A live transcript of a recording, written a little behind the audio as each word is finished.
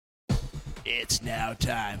It's now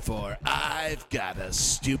time for I've Got a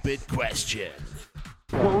Stupid Question.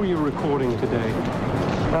 What were you recording today?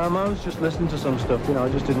 I was just listening to some stuff, I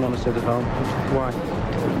just didn't want to sit at home. Why?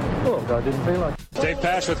 Oh, I didn't feel like it. Dave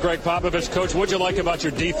Pash with Greg Popovich. Coach, what'd you like about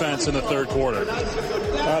your defense in the third quarter?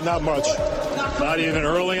 Not much. Not even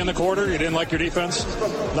early in the quarter? You didn't like your defense?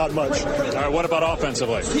 Not much. All right, what about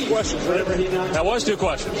offensively? Two questions, right? That was two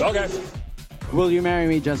questions. Okay. Will you marry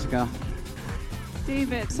me, Jessica?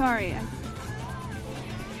 David, sorry.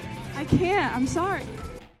 I can't. I'm sorry.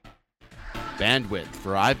 Bandwidth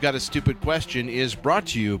for I've Got a Stupid Question is brought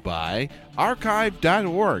to you by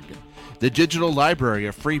Archive.org, the digital library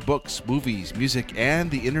of free books, movies, music, and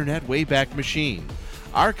the Internet Wayback Machine.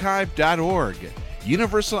 Archive.org,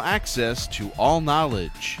 universal access to all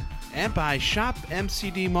knowledge. And by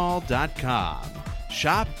ShopMCDMall.com.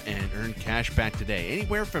 Shop and earn cash back today.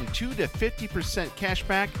 Anywhere from 2 to 50% cash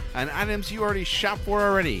back on items you already shopped for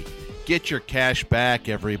already. Get your cash back,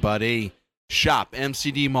 everybody.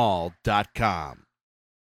 ShopMCDMall.com.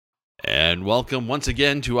 And welcome once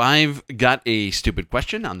again to I've Got a Stupid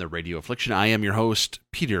Question on the Radioaffliction. I am your host,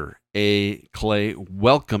 Peter A. Clay.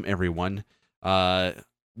 Welcome, everyone. The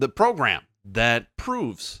program that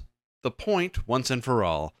proves the point once and for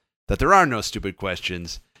all that there are no stupid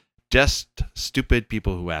questions, just stupid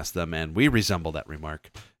people who ask them, and we resemble that remark.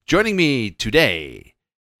 Joining me today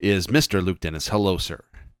is Mr. Luke Dennis. Hello, sir.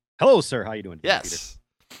 Hello, sir. How you doing today, Yes.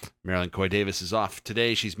 Peter? Marilyn Coy Davis is off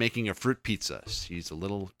today. She's making a fruit pizza. She's a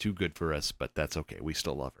little too good for us, but that's okay. We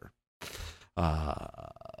still love her.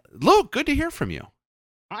 Luke, good to hear from you.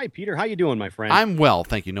 Hi, Peter. How you doing, my friend? I'm well,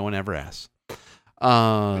 thank you. No one ever asks.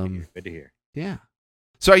 Good to hear. Yeah.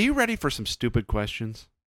 So are you ready for some stupid questions?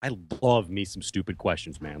 I love me some stupid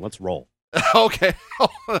questions, man. Let's roll. Okay.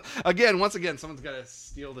 Once again, someone's got to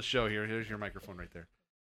steal the show here. Here's your microphone right there.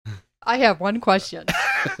 I have one question.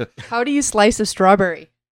 How do you slice a strawberry?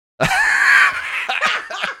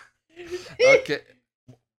 Okay.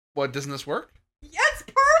 What, doesn't this work? Yes,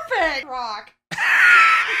 perfect. Rock.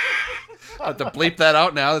 I'll have to bleep that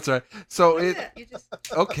out now. That's all right. So You just,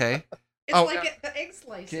 okay. it's like the egg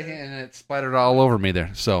slicer. Okay, and it splattered all over me there.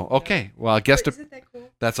 So, okay. Well, I guess Isn't that cool?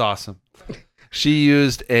 that's awesome. She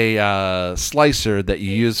used a slicer that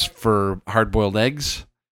you use for hard-boiled eggs.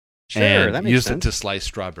 Sure, and that makes used sense. it to slice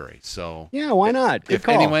strawberry. So Yeah, why not? Good if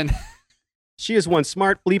call. anyone, She is one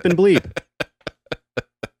smart bleep and bleep.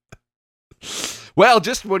 well,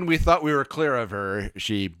 just when we thought we were clear of her,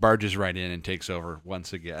 she barges right in and takes over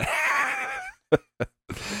once again.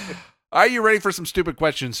 Are you ready for some stupid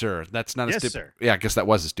questions, sir? That's not a Yes, stupid. sir. Yeah, I guess that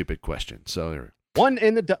was a stupid question. So One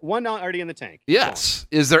already in the tank. yes,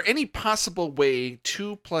 is there any possible way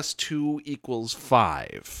 2 + 2 =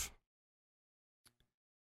 5?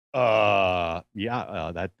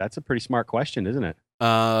 That's a pretty smart question, isn't it?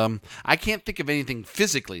 I can't think of anything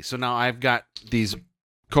physically. So now I've got these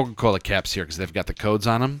Coca-Cola caps here because they've got the codes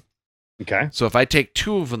on them. Okay. So if I take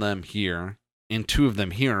 2 of them here and 2 of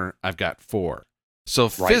them here, I've got 4. So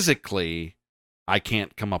physically, I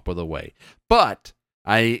can't come up with a way. But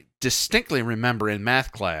I distinctly remember in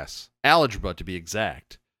math class, algebra to be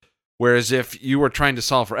exact, whereas if you were trying to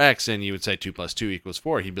solve for x and you would say 2 + 2 =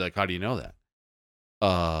 4, he'd be like, how do you know that?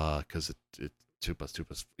 Because it 2 + 2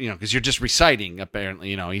 +, because you're just reciting,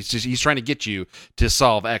 apparently, he's trying to get you to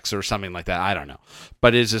solve x or something like that. I don't know.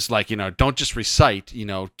 But it's just like, don't just recite,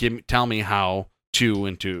 tell me how 2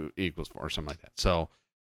 × 2 = 4 or something like that. So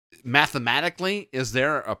mathematically, is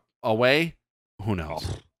there a way? Who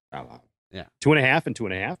knows? Yeah. 2.5 and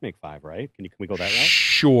 2.5 make 5, right? Can we go that route?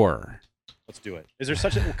 Sure. Let's do it. Is there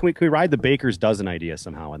such a can we ride the baker's dozen idea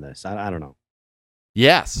somehow in this? I don't know.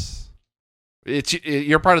 Yes.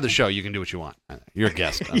 You're part of the show. You can do what you want. You're a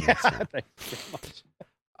guest. Yeah, thank you very much.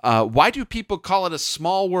 Why do people call it a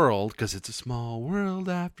small world? Because it's a small world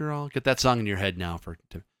after all. Get that song in your head now.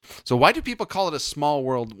 So why do people call it a small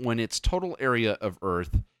world when its total area of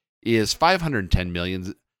Earth is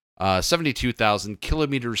 510,072,000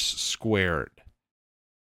 kilometers squared?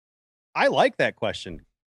 I like that question.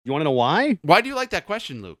 You want to know why? Why do you like that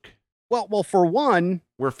question, Luke? Well, for one,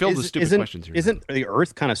 We're filled with stupid questions here. Isn't the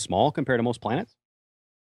Earth kind of small compared to most planets?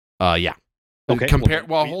 Yeah. Okay.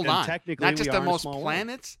 Hold on. Technically, Not just we the are in a most small world.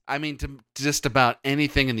 planets. I mean, to just about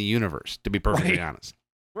anything in the universe, to be perfectly honest.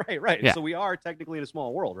 Right. Yeah. So we are technically in a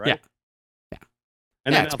small world, right? Yeah.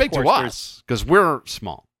 And yeah, then, it's of big to course, us because we're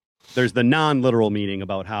small. There's the non-literal meaning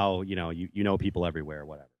about how you know people everywhere,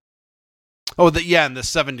 whatever. Oh, and the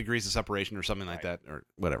 7 degrees of separation or something like that, or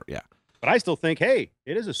whatever. Yeah. But I still think, hey,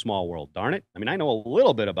 it is a small world. Darn it! I mean, I know a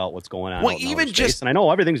little bit about what's going on. Well, out in even outer just- space, and I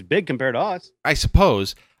know everything's big compared to us. I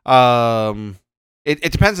suppose.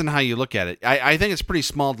 it depends on how you look at it. I think it's pretty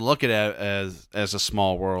small to look at it as a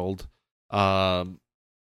small world. I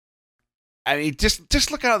mean,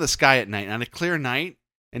 just look out of the sky at night on a clear night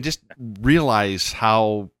and just realize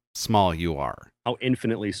how small you are. How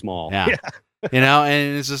infinitely small. Yeah.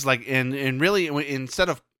 And it's just like, and really, instead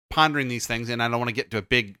of pondering these things, and I don't want to get to a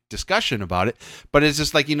big discussion about it, but it's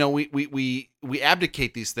just like, we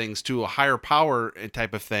abdicate these things to a higher power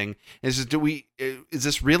type of thing. Is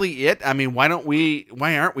this really it? I mean, why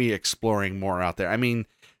aren't we exploring more out there? I mean,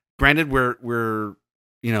 granted, we're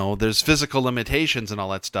there's physical limitations and all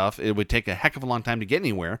that stuff. It would take a heck of a long time to get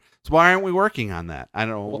anywhere. So why aren't we working on that? I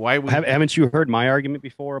don't know why haven't you heard my argument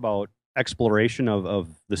before about exploration of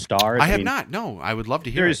the stars? I have not. No, I would love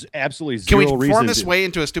to hear. There's it. absolutely zero reason. Can we form reason this way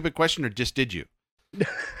into a stupid question, or just did you?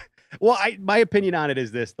 Well, my opinion on it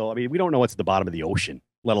is this, though. I mean, we don't know what's at the bottom of the ocean,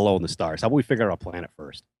 let alone the stars. How about we figure out a planet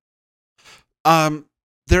first?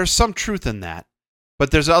 There's some truth in that,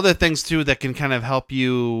 but there's other things too that can kind of help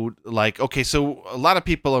you. Like, okay, so a lot of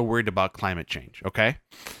people are worried about climate change. Okay,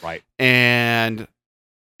 right, and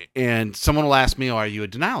someone will ask me, "Oh, are you a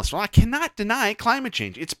denialist?" Well, I cannot deny climate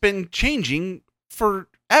change. It's been changing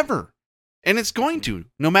forever, and it's going to,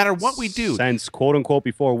 no matter what we do. Since, quote unquote,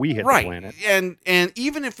 before we hit the planet. And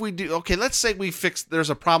even if we do, okay, let's say there's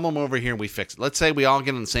a problem over here and we fix it. Let's say we all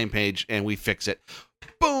get on the same page and we fix it.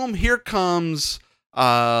 Boom, here comes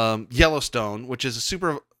Yellowstone, which is a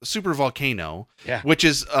super volcano, which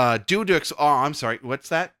is due to, I'm sorry, what's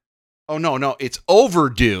that? Oh, no, it's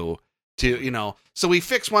overdue. So we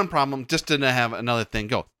fix one problem just to have another thing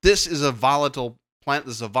go. This is a volatile planet.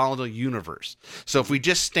 This is a volatile universe. So if we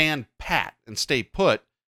just stand pat and stay put,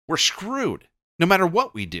 we're screwed no matter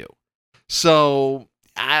what we do. So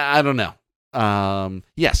I don't know.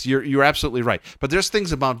 Yes, you're absolutely right. But there's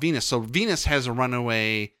things about Venus. So Venus has a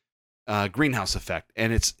runaway greenhouse effect,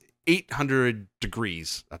 and it's 800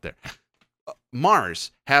 degrees out there.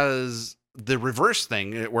 Mars has the reverse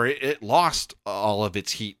thing where it lost all of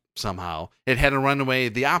its heat. Somehow it had to run away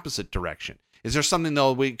the opposite direction. Is there something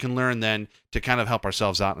though we can learn then to kind of help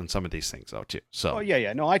ourselves out in some of these things though too? So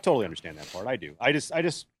yeah, no, I totally understand that part. I do. I just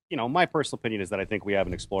my personal opinion is that I think we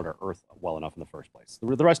haven't explored our Earth well enough in the first place.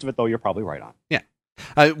 The rest of it though, you're probably right on. Yeah,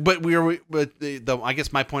 but I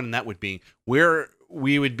guess my point in that would be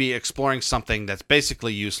we would be exploring something that's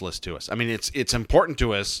basically useless to us. I mean, it's important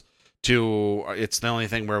to us it's the only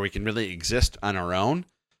thing where we can really exist on our own.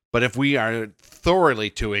 But if we are thoroughly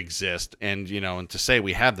to exist and to say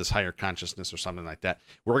we have this higher consciousness or something like that,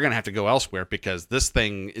 we're going to have to go elsewhere because this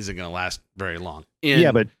thing isn't going to last very long.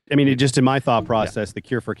 But I mean, just in my thought process, the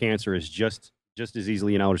cure for cancer is just as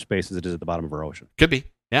easily in outer space as it is at the bottom of our ocean. Could be.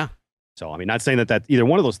 Yeah. So, I mean, not saying that either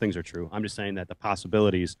one of those things are true. I'm just saying that the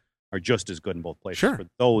possibilities are just as good in both places for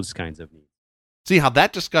those kinds of needs. See how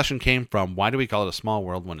that discussion came from. Why do we call it a small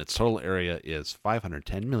world when its total area is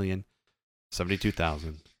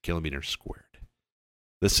 510,072,000 kilometers squared?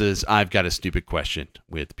 This is I've Got a Stupid Question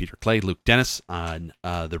with Peter Clay, Luke Dennis on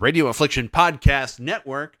the Radio Affliction Podcast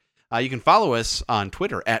Network. You can follow us on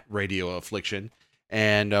Twitter at Radio Affliction,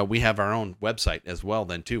 and we have our own website as well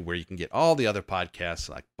then too, where you can get all the other podcasts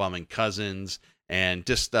like Bumming Cousins and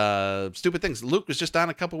just stupid things. Luke was just on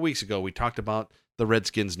a couple weeks ago. We talked about the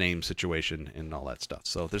Redskins name situation and all that stuff.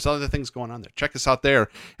 So there's other things going on there. Check us out there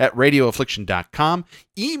at radioaffliction.com.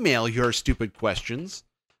 Email your stupid questions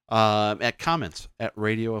at comments at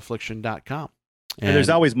radioaffliction.com. And there's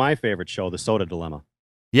always my favorite show, The Soda Dilemma.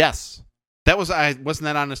 Yes. Wasn't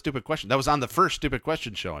that on a stupid question? That was on the first stupid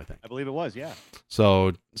question show, I think. I believe it was, yeah.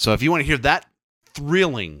 So if you want to hear that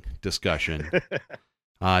thrilling discussion,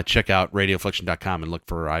 check out radioaffliction.com and look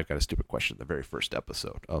for I've Got a Stupid Question, the very first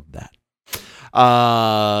episode of that.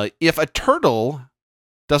 If a turtle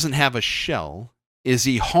doesn't have a shell, is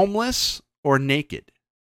he homeless or naked?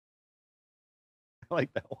 I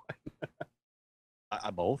like that one.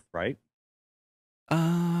 Both, right?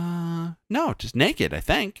 No, just naked. I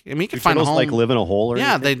think. I mean, you can Do find a home. like live in a hole or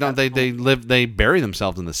anything? They don't. They bury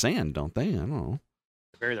themselves in the sand, don't they? I don't know.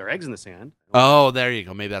 They bury their eggs in the sand. Oh, there you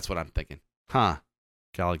go. Maybe that's what I'm thinking. Huh?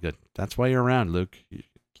 Golly good. That's why you're around, Luke.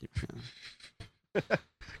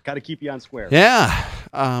 Got to keep you on square. Yeah.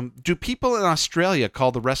 Do people in Australia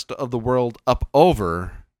call the rest of the world up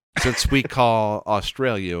over, since we call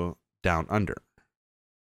Australia down under?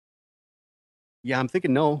 Yeah, I'm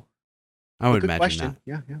thinking no. I would imagine question.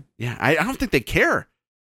 not. Yeah. Yeah, I don't think they care.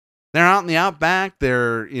 They're out in the outback.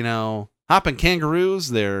 They're, hopping kangaroos.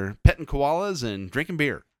 They're petting koalas and drinking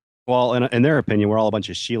beer. Well, in their opinion, we're all a bunch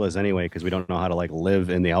of Sheilas anyway because we don't know how to live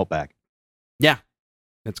in the outback. Yeah,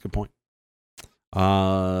 that's a good point.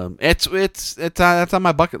 That's on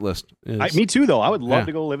my bucket list. Me too, though. I would love Yeah.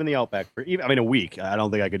 to go live in the Outback for a week. I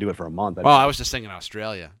don't think I could do it for a month. Well, I was just thinking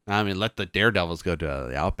Australia. I mean, let the Daredevils go to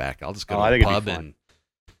the Outback. I'll just go to I a think it'd pub be fun. and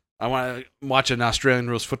I want to watch an Australian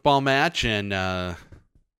rules football match and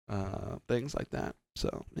things like that.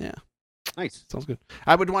 So yeah, Nice. sounds good.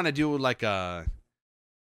 I would want to do like a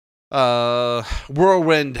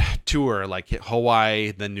whirlwind tour, like hit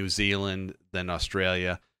Hawaii, then New Zealand, then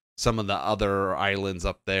Australia, some of the other islands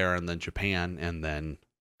up there, and then Japan, and then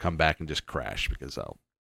come back and just crash because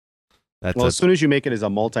As soon as you make it as a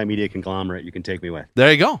multimedia conglomerate, you can take me away.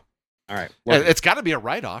 there you go. All right. It's got to be a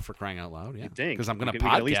write-off for crying out loud, yeah. You'd think. Because I'm going We to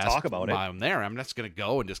could at least podcast talk about it. while I'm there. I'm not just going to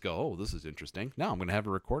go and just go, oh, this is interesting. No, I'm going to have a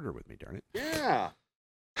recorder with me, darn it. Yeah.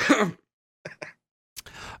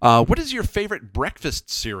 What is your favorite breakfast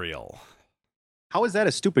cereal? How is that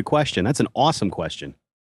a stupid question? That's an awesome question.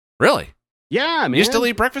 Really? Yeah, man. You still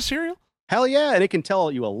eat breakfast cereal? Hell yeah, and it can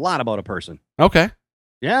tell you a lot about a person. Okay.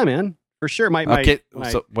 Yeah, man, for sure. Okay.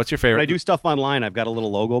 So what's your favorite? When I do stuff online, I've got a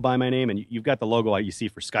little logo by my name, and you've got the logo you see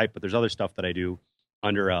for Skype, but there's other stuff that I do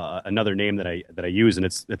under another name that I use, and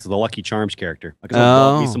it's the Lucky Charms character. Because I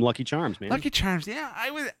love me some Lucky Charms, man. Lucky Charms. Yeah,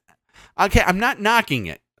 I would. Okay, I'm not knocking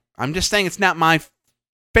it. I'm just saying it's not my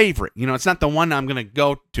favorite. You know, it's not the one I'm going to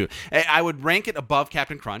go to. I would rank it above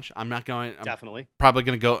Captain Crunch. I'm Definitely. probably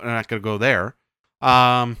going to go. I'm not going to go there.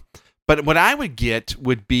 But what I would get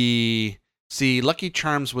would be, Lucky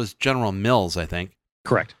Charms was General Mills, I think.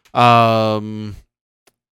 Correct. I'll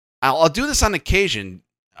do this on occasion.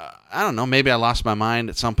 I don't know. Maybe I lost my mind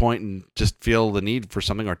at some point and just feel the need for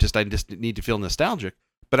something, or I just need to feel nostalgic.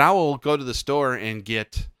 But I will go to the store and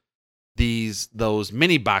get those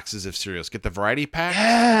mini boxes of cereals. Get the variety pack.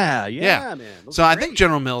 Yeah, man. Those So are I great. think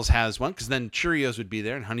General Mills has one, because then Cheerios would be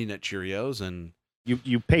there, and Honey Nut Cheerios, and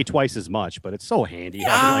You pay twice as much, but it's so handy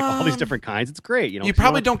having like all these different kinds. It's great. you probably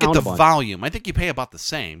have to don't get count the a bunch. volume. I think you pay about the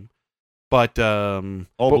same. But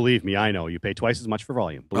Believe me, I know you pay twice as much for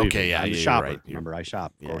volume. Believe Okay, me. yeah, I'm yeah, a you're shopper. right. Remember, I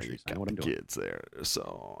shop you groceries. I know got what I'm the doing. kids there.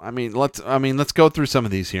 So let's go through some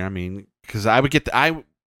of these here. I mean, because I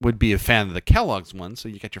would be a fan of the Kellogg's one. So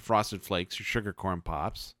you got your Frosted Flakes, your Sugar Corn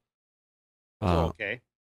Pops. Okay.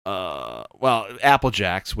 Well, Apple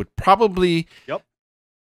Jacks would probably. Yep.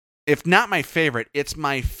 If not my favorite, it's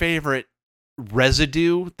my favorite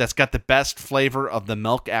residue that's got the best flavor of the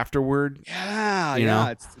milk afterward. Yeah, You know?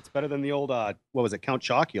 It's better than the old what was it, Count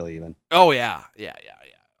Chocula even. Oh yeah.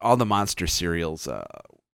 All the monster cereals. There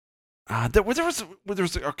was.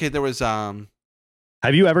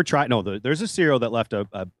 Have you ever tried? No, there's a cereal that left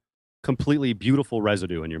a completely beautiful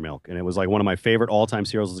residue in your milk, and it was like one of my favorite all-time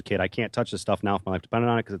cereals as a kid. I can't touch this stuff now if my life depended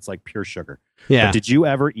on it because it's like pure sugar. Yeah. But did you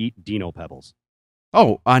ever eat Dino Pebbles?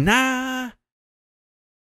 Oh, nah.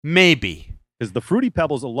 Maybe. Because the Fruity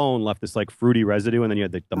Pebbles alone left this like fruity residue, and then you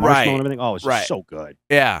had the marshmallow Right. and everything. Oh, it's Right. so good.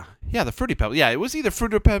 Yeah. Yeah, the Fruity Pebbles. Yeah, it was either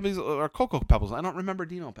Fruity Pebbles or Cocoa Pebbles. I don't remember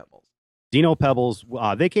Dino Pebbles. Dino Pebbles,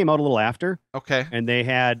 they came out a little after, Okay. and they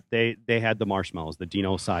had the marshmallows, the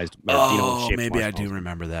Dino-sized, Oh, Dino-shaped maybe I do marshmallows.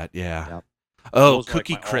 remember that. Yeah. Yep. Oh, Those are, like,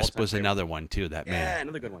 Cookie my Crisp all-time was favorite. another one too. That Yeah, man.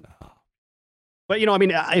 another good one. But, I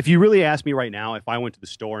mean, if you really ask me right now, if I went to the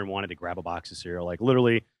store and wanted to grab a box of cereal, like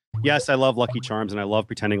literally, yes, I love Lucky Charms and I love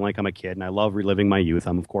pretending like I'm a kid and I love reliving my youth.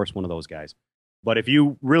 I'm, of course, one of those guys. But if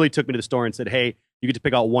you really took me to the store and said, hey, you get to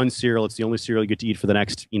pick out one cereal, it's the only cereal you get to eat for the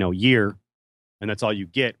next, year, and that's all you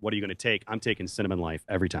get, what are you going to take? I'm taking Cinnamon Life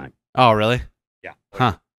every time. Oh, really? Yeah.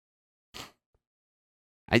 Huh.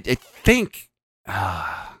 I think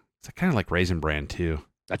it's kind of like Raisin Bran too.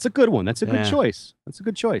 That's a good one. That's a Yeah. good choice. That's a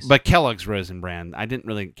good choice. But Kellogg's Raisin Bran, I didn't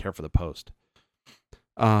really care for the Post.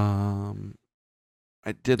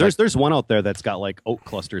 I did. There's one out there that's got like oat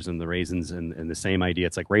clusters in the raisins and the same idea.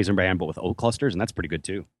 It's like Raisin Bran, but with oat clusters, and that's pretty good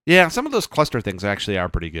too. Yeah, some of those cluster things actually are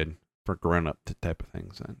pretty good for grown-up type of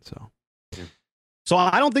things. And so, So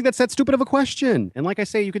I don't think that's that stupid of a question. And like I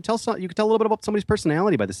say, you could tell a little bit about somebody's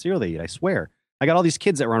personality by the cereal they eat. I swear. I got all these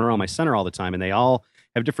kids that run around my center all the time, and they all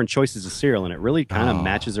have different choices of cereal, and it really kind of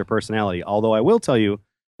matches their personality. Although I will tell you,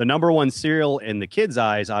 the number one cereal in the kids'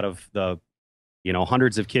 eyes out of the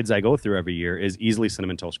hundreds of kids I go through every year is easily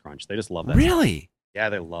Cinnamon Toast Crunch. They just love that. really? Yeah,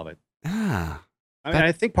 they love it. Ah. I mean,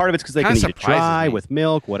 I think part of it's because they can kinda eat it surprises dry me. with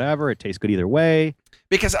milk, whatever. It tastes good either way.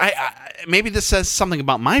 Because I maybe this says something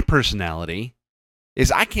about my personality. Is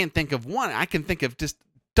I can't think of one. I can think of just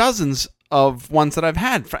dozens of ones that I've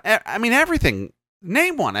had. I mean, everything.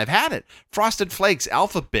 Name one. I've had it. Frosted Flakes,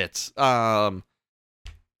 Alpha Bits.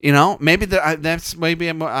 Maybe that's maybe.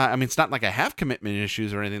 I mean, it's not like I have commitment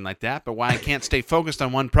issues or anything like that. But why I can't stay focused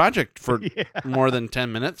on one project for Yeah. more than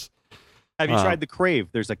 10 minutes? Have you tried the Crave?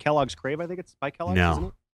 There's a Kellogg's Crave. I think it's by Kellogg's. No. Isn't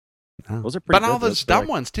it? Those are pretty But all good. those dumb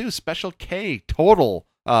ones too. Special K, Total,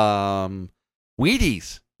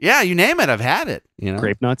 Wheaties. Yeah, you name it, I've had it. You know,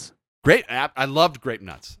 Grape nuts. I loved grape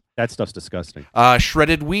nuts. That stuff's disgusting.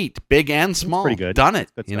 Shredded wheat, big and small. Pretty good. Done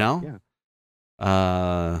it. Good You stuff. know.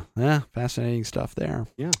 Yeah. Fascinating stuff there.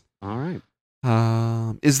 Yeah. All right.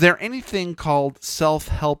 Is there anything called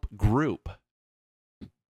self-help group?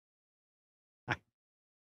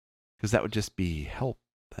 Because that would just be help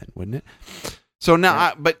then, wouldn't it? So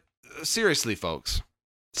now, but seriously, folks,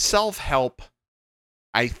 self-help,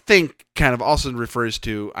 I think, kind of also refers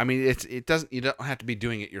to. I mean, it doesn't. You don't have to be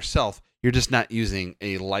doing it yourself. You're just not using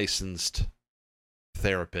a licensed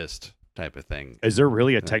therapist type of thing. Is there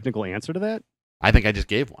really a technical answer to that? I think I just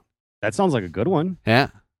gave one. That sounds like a good one. Yeah.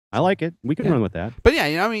 I like it. We can run with that. But yeah,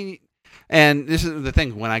 you know, I mean, and this is the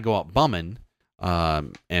thing, when I go out bumming,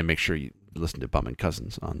 and make sure you listen to Bum and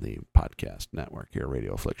Cousins on the podcast network here,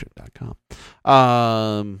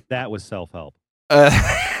 radioaffliction.com. That was self-help.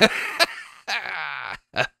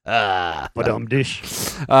 But dish.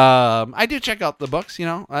 I do check out the books, you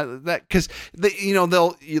know, that because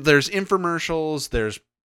there's infomercials, there's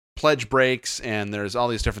pledge breaks, and there's all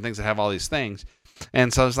these different things that have all these things,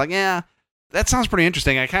 and so I was like, yeah, that sounds pretty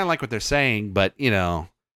interesting. I kind of like what they're saying, but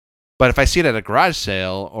if I see it at a garage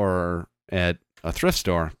sale or at a thrift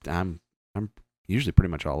store, I'm usually pretty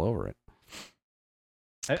much all over it.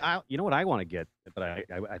 You know what I want to get, but I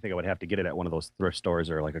think I would have to get it at one of those thrift stores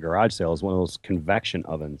or like a garage sale, is one of those convection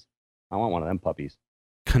ovens. I want one of them puppies.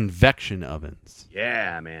 Convection ovens.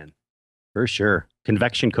 Yeah, man. For sure.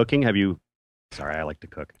 Convection cooking. Sorry, I like to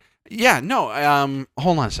cook. Yeah, no,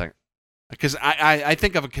 hold on a second. Because I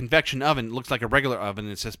think of a convection oven, it looks like a regular oven.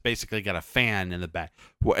 It's just basically got a fan in the back.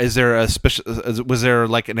 Is there a special? Was there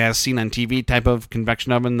like an as seen on TV type of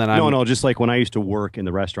convection oven that No, just like when I used to work in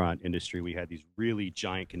the restaurant industry, we had these really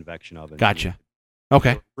giant convection ovens. Gotcha.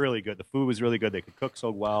 Okay. Really good. The food was really good. They could cook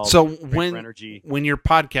so well. So when your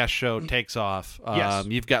podcast show takes off, yes.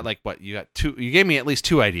 You've got like what? You got two. You gave me at least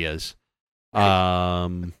two ideas.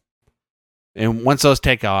 And once those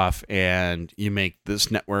take off and you make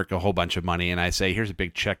this network a whole bunch of money, and I say, here's a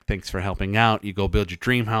big check, thanks for helping out, you go build your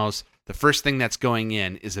dream house, the first thing that's going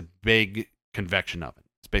in is a big convection oven.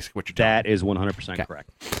 It's basically what you're doing. That is 100% correct.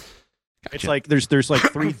 Gotcha. It's like there's like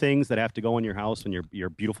three things that have to go in your house, when your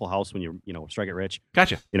beautiful house, when you strike it rich.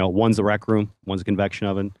 Gotcha. One's a rec room, one's a convection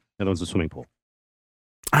oven, and one's a swimming pool.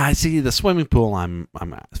 I see the swimming pool.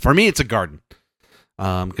 For me, it's a garden.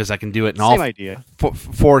 Because I can do it in all idea.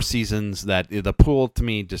 4 seasons. That the pool to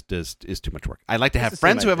me just is too much work. I like to have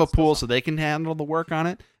friends who have a pool so they can handle the work on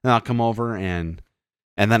it, and I'll come over and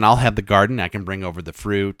then I'll have the garden. I can bring over the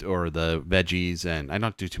fruit or the veggies, and I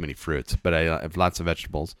don't do too many fruits, but I have lots of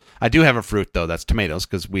vegetables. I do have a fruit though, that's tomatoes,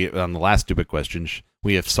 because we on the last stupid question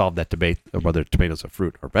we have solved that debate of whether tomatoes are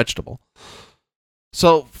fruit or vegetable.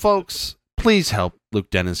 So, folks, please help Luke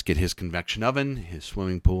Dennis get his convection oven, his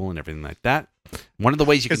swimming pool, and everything like that. One of the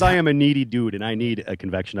ways you can, because I am a needy dude and I need a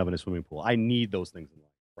convection oven, a swimming pool. I need those things in life.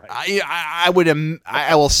 Right?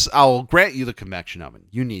 I'll grant you the convection oven.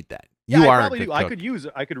 You need that. Yeah, you I are probably a good do.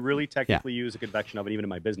 cook. I could really technically use a convection oven even in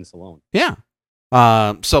my business alone. Yeah.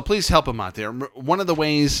 So please help him out there. One of the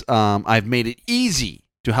ways I've made it easy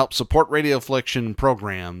to help support Radioaffliction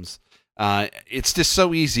programs. It's just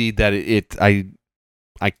so easy that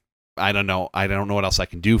I don't know. I don't know what else I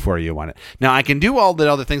can do for you on it. Now, I can do all the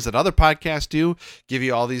other things that other podcasts do, give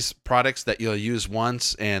you all these products that you'll use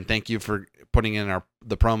once, and thank you for putting in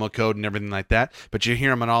the promo code and everything like that. But you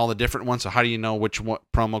hear them on all the different ones, so how do you know which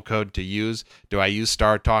promo code to use? Do I use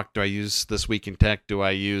Star Talk? Do I use This Week in Tech? Do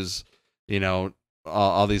I use,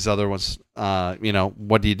 all these other ones?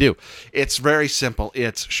 What do you do? It's very simple.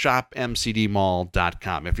 It's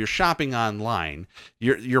shopmcdmall.com. If you're shopping online,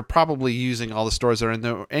 you're probably using all the stores that are in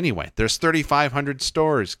there anyway. There's 3,500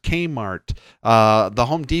 stores, Kmart, the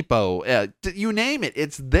Home Depot, you name it,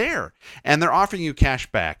 it's there. And they're offering you cash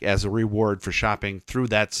back as a reward for shopping through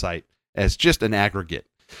that site as just an aggregate.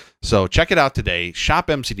 So check it out today,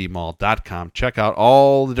 shopmcdmall.com. Check out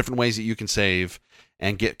all the different ways that you can save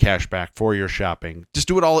and get cash back for your shopping. Just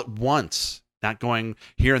do it all at once, not going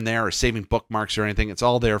here and there or saving bookmarks or anything. It's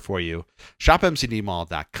all there for you.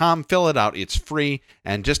 ShopMCDmall.com. Fill it out. It's free.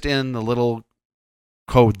 And just in the little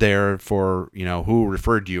code there for, who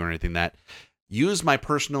referred to you or anything, that use my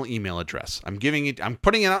personal email address. I'm putting it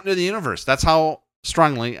out into the universe. That's how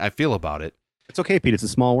strongly I feel about it. It's okay, Pete. It's a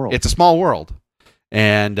small world. It's a small world.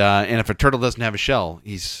 And if a turtle doesn't have a shell,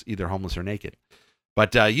 he's either homeless or naked.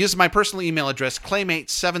 But use my personal email address,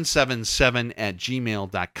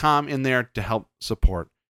 claymate777@gmail.com, in there to help support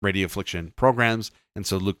Radioaffliction programs, and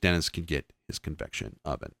so Luke Dennis can get his convection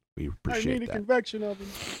oven. We appreciate that. convection oven.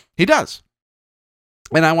 He does.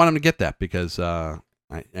 And I want him to get that because I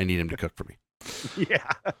need him to cook for me.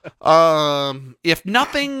 Yeah. If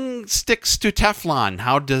nothing sticks to Teflon,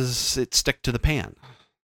 how does it stick to the pan?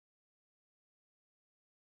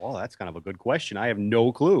 Well, that's kind of a good question. I have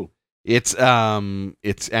no clue. It's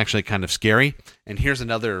actually kind of scary. And here's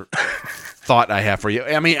another thought I have for you.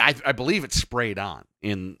 I mean, I believe it's sprayed on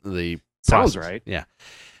in the Sounds process. right.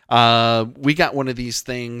 Yeah. We got one of these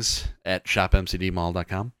things at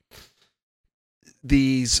shopmcdmall.com.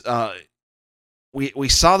 These we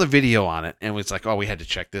saw the video on it and it's like, oh, we had to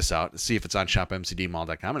check this out and see if it's on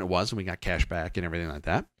shopmcdmall.com, and it was, and we got cash back and everything like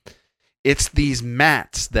that. It's these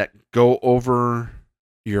mats that go over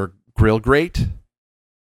your grill grate.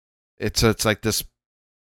 It's like this.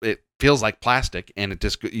 It feels like plastic, and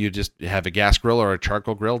you just have a gas grill or a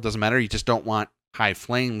charcoal grill. Doesn't matter. You just don't want high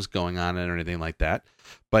flames going on it or anything like that.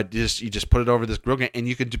 But you just put it over this grill grate, and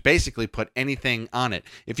you could basically put anything on it.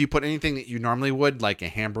 If you put anything that you normally would, like a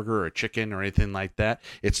hamburger or a chicken or anything like that,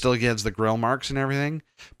 it still gives the grill marks and everything.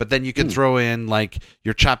 But then you can throw in like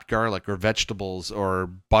your chopped garlic or vegetables or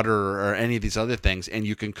butter or any of these other things, and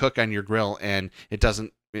you can cook on your grill, and it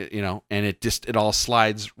doesn't. And it all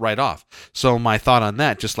slides right off. So my thought on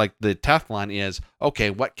that, just like the Teflon, is okay,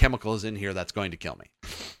 what chemical is in here that's going to kill me?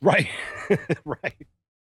 Right. Right.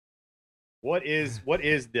 What is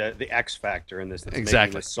the X factor in this? That's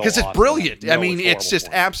Exactly. Because Because it's brilliant. I mean, it's just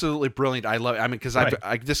absolutely brilliant. I love it. I mean, because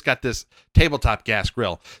I just got this tabletop gas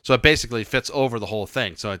grill, so it basically fits over the whole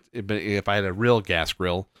thing. So if I had a real gas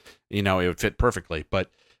grill, it would fit perfectly. But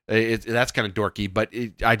that's kind of dorky. But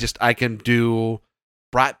I can do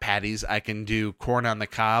brat patties, I can do corn on the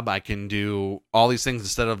cob, I can do all these things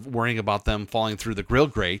instead of worrying about them falling through the grill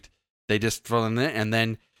grate. They just throw them in, and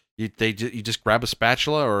then you just grab a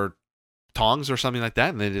spatula or tongs or something like that,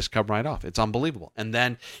 and they just come right off. It's unbelievable. And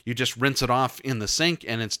then you just rinse it off in the sink,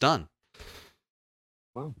 and it's done.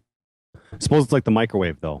 Wow. I suppose it's like the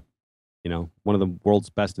microwave, though. One of the world's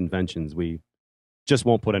best inventions. We just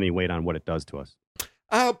won't put any weight on what it does to us.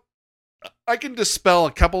 I can dispel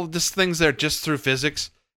a couple of just things there just through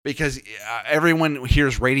physics, because everyone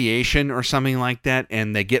hears radiation or something like that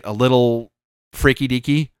and they get a little freaky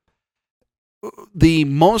deaky. The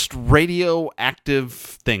most radioactive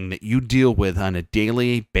thing that you deal with on a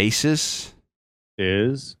daily basis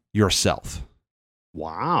is yourself.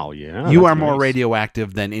 Wow, yeah. You are more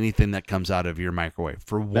radioactive than anything that comes out of your microwave,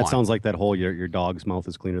 for one. That sounds like that whole your dog's mouth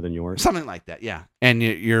is cleaner than yours. Something like that, yeah. And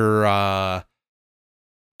your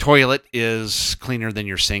toilet is cleaner than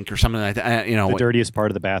your sink or something like that. The dirtiest part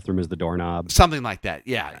of the bathroom is the doorknob. Something like that.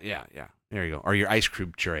 Yeah. There you go. Or your ice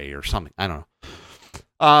cream tray or something. I don't know.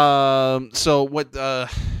 So what the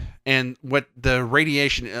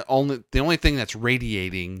radiation the only thing that's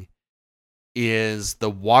radiating is the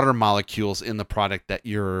water molecules in the product that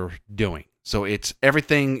you're doing. So it's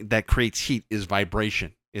everything that creates heat is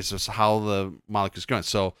vibration. It's just how the molecules going.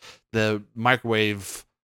 So the microwave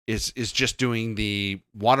is just doing the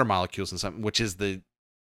water molecules and something, which is the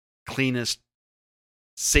cleanest,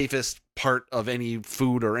 safest part of any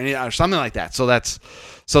food or something like that. So that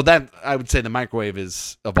I would say the microwave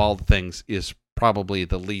is, of all the things, is probably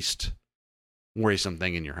the least worrisome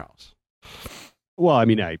thing in your house. Well, I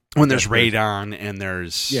mean, when there's radon and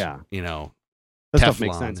there's that Teflon stuff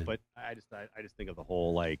makes sense, but I just think of the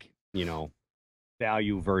whole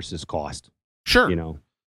value versus cost. Sure.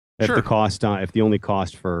 If the cost, if the only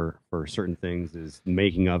cost for certain things is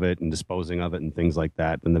making of it and disposing of it and things like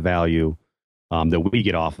that, then the value that we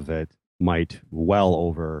get off of it might well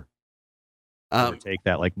overtake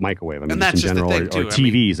that, like microwave. I mean, and that's in general, just the thing, or too.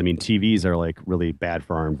 TVs. I mean, TVs are like really bad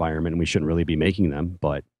for our environment, and we shouldn't really be making them,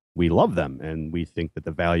 but we love them, and we think that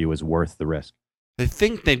the value is worth the risk. I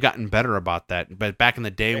think they've gotten better about that, but back in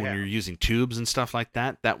the day when you're using tubes and stuff like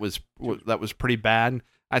that, that was pretty bad.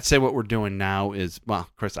 I'd say what we're doing now is, well,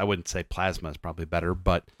 Chris, I wouldn't say plasma is probably better,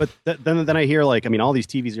 but then I hear all these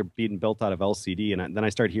TVs are being built out of LCD, and then I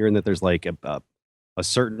start hearing that there's like a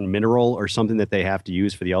certain mineral or something that they have to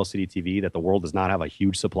use for the LCD TV that the world does not have a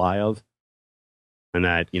huge supply of, and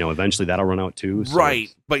that eventually that'll run out too. So right.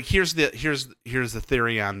 But here's the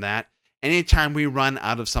theory on that. Anytime we run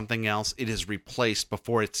out of something else, it is replaced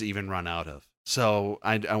before it's even run out of. So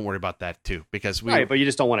I don't worry about that too, because right, but you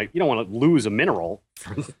just don't want to lose a mineral.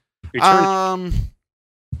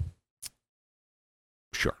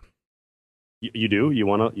 Sure. You do? You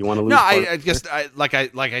want to lose? No, I guess like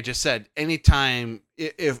I just said, anytime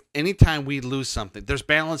we lose something, there's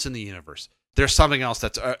balance in the universe. There's something else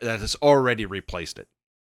that has already replaced it,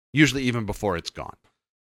 usually even before it's gone.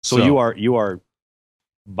 So you are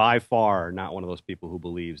by far not one of those people who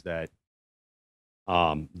believes that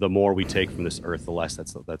the more we take from this earth, the less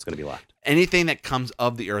that's going to be left. Anything that comes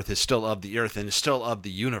of the earth is still of the earth and is still of the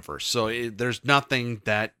universe. So there's nothing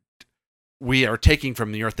that we are taking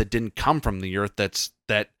from the earth that didn't come from the earth that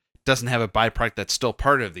doesn't have a byproduct that's still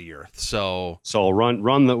part of the earth. So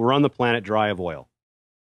run the planet dry of oil.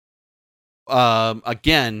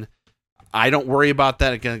 Again, I don't worry about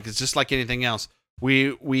that again, because just like anything else,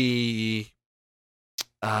 what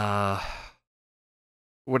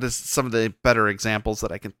is some of the better examples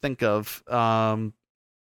that I can think of?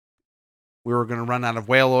 We were going to run out of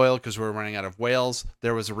whale oil because we were running out of whales.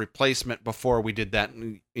 There was a replacement before we did that.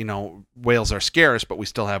 You know, whales are scarce, but we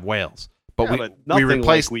still have whales. But nothing we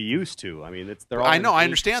replaced. Like we used to. I mean, they're all. I know, I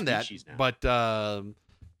understand that, now.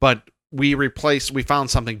 but we replaced. We found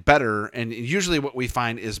something better, and usually what we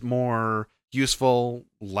find is more useful,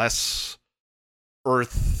 less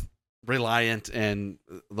earth reliant, and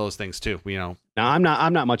those things too. You know. Now, I'm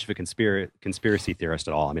not much of a conspiracy theorist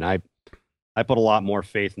at all. I mean, I put a lot more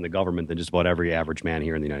faith in the government than just about every average man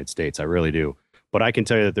here in the United States. I really do. But I can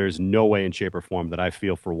tell you that there's no way in shape or form that I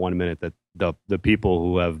feel for 1 minute that the people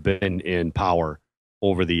who have been in power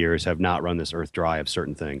over the years have not run this earth dry of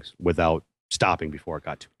certain things without stopping before it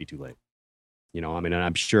got to be too late. You know, I mean, and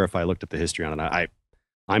I'm sure if I looked at the history on it,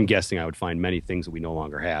 I'm guessing I would find many things that we no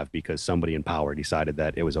longer have because somebody in power decided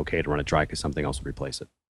that it was okay to run it dry because something else would replace it.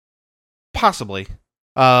 Possibly.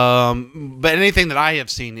 But anything that I have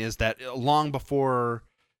seen is that long before,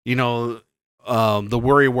 you know, the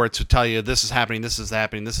worry words would tell you this is happening, this is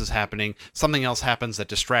happening, this is happening, something else happens that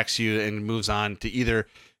distracts you and moves on to either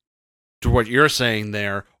to what you're saying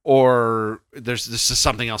there, or there's just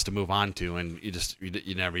something else to move on to, and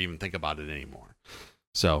you never even think about it anymore.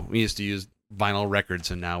 So we used to use vinyl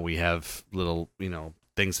records, and now we have little, you know,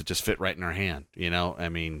 things that just fit right in our hand. You know, I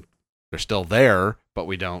mean, they're still there, but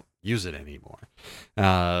we don't use it anymore.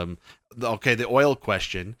 Okay, the oil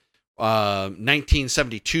question.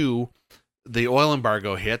 1972, the oil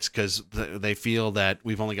embargo hits because they feel that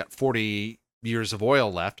we've only got 40 years of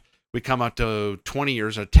oil left. We come out to 20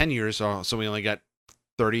 years or 10 years, so we only got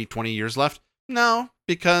 30, 20 years left. No,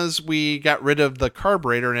 because we got rid of the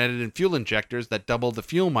carburetor and added in fuel injectors that doubled the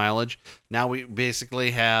fuel mileage. Now we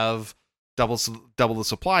basically have double the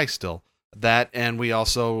supply still. That, and we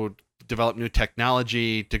also develop new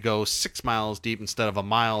technology to go 6 miles deep instead of a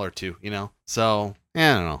mile or two, you know? So,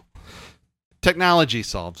 I don't know. Technology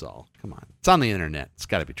solves all. Come on. It's on the internet. It's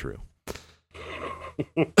got to be true.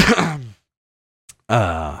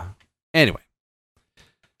 Anyway.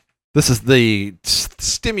 This is the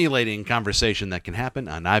stimulating conversation that can happen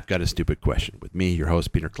on I've Got a Stupid Question with me, your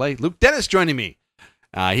host, Peter Clay. Luke Dennis joining me.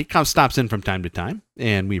 He stops in from time to time,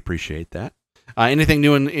 and we appreciate that. Anything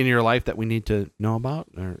new in your life that we need to know about?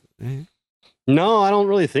 No, I don't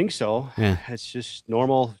really think so. Yeah. It's just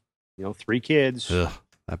normal, 3 kids. Ugh,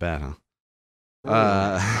 not bad, huh?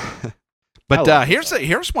 But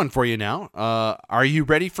here's one for you now. Are you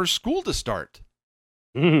ready for school to start?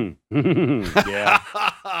 Yeah.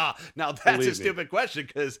 Now that's a stupid question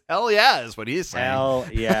because hell yeah is what he's saying. Hell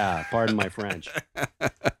yeah. Pardon my French.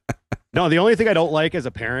 No, the only thing I don't like as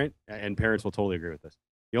a parent, and parents will totally agree with this,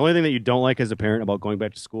 the only thing that you don't like as a parent about going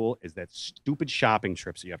back to school is that stupid shopping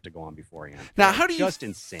trips that you have to go on beforehand. Now, how do you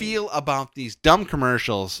insane. feel about these dumb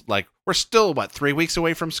commercials? Like, we're still, 3 weeks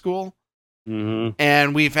away from school? Mm-hmm.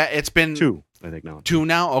 And it's been 2, I think now. 2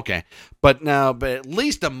 now? Okay. But at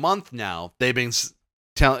least a month now, they've been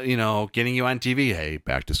getting you on TV. Hey,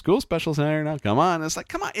 back to school specials now. Come on. It's like,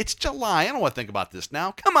 come on. It's July. I don't want to think about this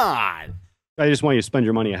now. Come on. I just want you to spend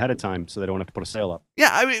your money ahead of time so they don't have to put a sale up. Yeah,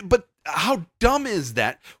 I mean, but how dumb is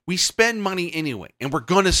that? We spend money anyway, and we're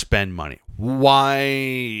going to spend money.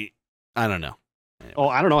 Why? I don't know. Anyway. Oh,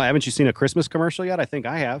 I don't know. Haven't you seen a Christmas commercial yet? I think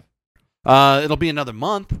I have. It'll be another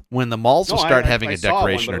month when the malls will start having a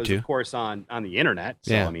decoration or two. Of course, on the internet.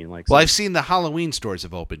 So, yeah. I mean, well, I've seen the Halloween stores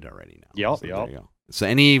have opened already now. Yep. So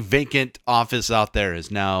any vacant office out there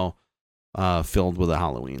is now filled with a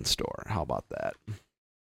Halloween store. How about that?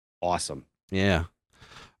 Awesome. Yeah.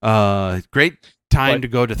 Great time to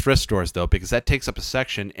go to thrift stores, though, because that takes up a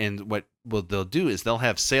section. And what they'll do is they'll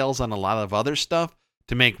have sales on a lot of other stuff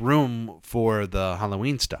to make room for the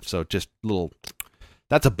Halloween stuff. So just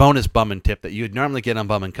that's a bonus bumming tip that you would normally get on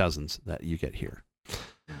Bum & Cousins that you get here.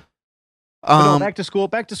 Back to school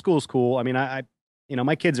is cool. I mean, I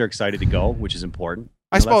my kids are excited to go, which is important.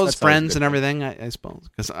 I suppose that's friends and everything, I suppose,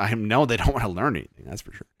 because I know they don't want to learn anything. That's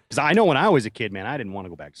for sure. Because I know when I was a kid, man, I didn't want to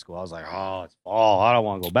go back to school. I was like, oh, it's fall. I don't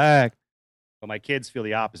want to go back. But my kids feel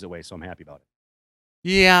the opposite way, so I'm happy about it.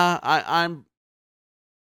 Yeah, I'm.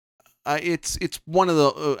 It's one of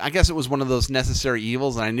the. I guess it was one of those necessary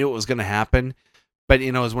evils, and I knew it was going to happen. But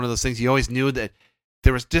it was one of those things you always knew that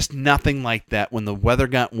there was just nothing like that when the weather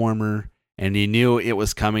got warmer and you knew it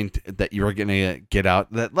was coming, that you were going to get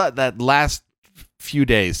out. That last few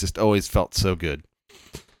days just always felt so good.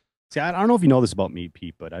 See, I don't know if you know this about me,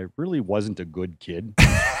 Pete, but I really wasn't a good kid.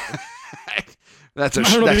 That's a I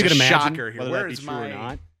don't know if you can imagine shocker here. whether Where that be is true or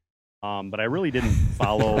my... not. But I really didn't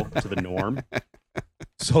follow to the norm.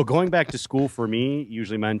 So going back to school for me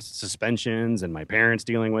usually meant suspensions and my parents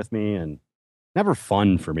dealing with me, and never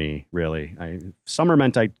fun for me, really. Summer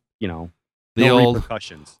meant the no old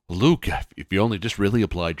repercussions. Luke, if you only just really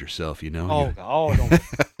applied yourself, you know. Don't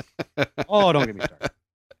get me started.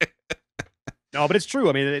 No, but it's true.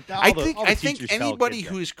 I mean, I think anybody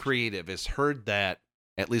who's creative has heard that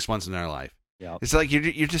at least once in their life. Yeah, it's like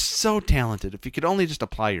you're just so talented. If you could only just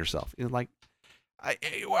apply yourself, like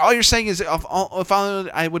all you're saying is if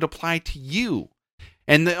I would apply to you.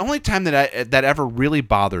 And the only time that ever really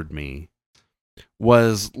bothered me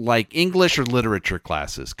was like English or literature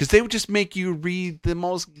classes, because they would just make you read the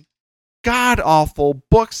most god-awful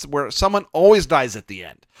books where someone always dies at the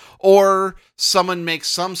end, or someone makes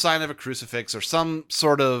some sign of a crucifix, or some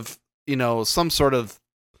sort of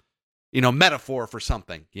metaphor for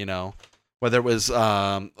something, whether it was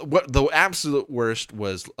what the absolute worst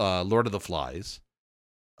was Lord of the Flies,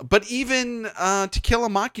 but even To Kill a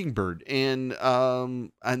Mockingbird, and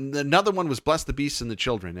another one was Bless the Beasts and the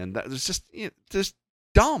Children, and that was just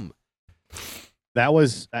dumb. That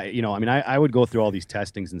was, I would go through all these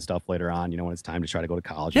testings and stuff later on, when it's time to try to go to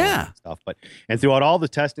college and all that stuff. And throughout all the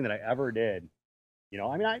testing that I ever did,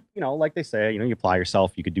 like they say, you apply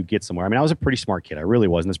yourself, you could get somewhere. I mean, I was a pretty smart kid. I really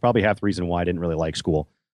was. And that's probably half the reason why I didn't really like school.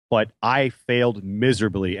 But I failed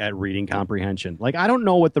miserably at reading comprehension. Like, I don't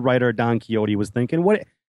know what the writer of Don Quixote was thinking.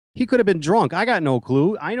 He could have been drunk. I got no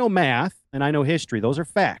clue. I know math and I know history. Those are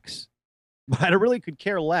facts. But I really could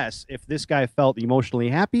care less if this guy felt emotionally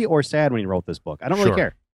happy or sad when he wrote this book. I don't really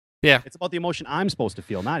care. Yeah. It's about the emotion I'm supposed to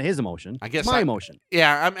feel, not his emotion. I guess it's my emotion.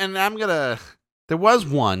 Yeah. There was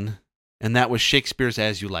one, and that was Shakespeare's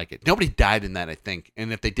As You Like It. Nobody died in that, I think.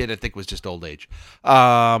 And if they did, I think it was just old age.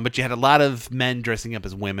 But you had a lot of men dressing up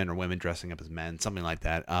as women or women dressing up as men, something like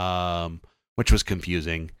that, which was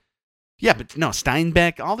confusing. Yeah, but no,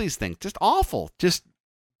 Steinbeck, all these things, just awful. Just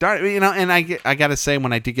darn, and I got to say,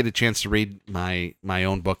 when I did get a chance to read my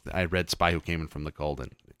own book, I read Spy Who Came In From the Cold,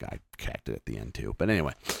 and the guy cracked it at the end too. But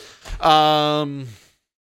anyway,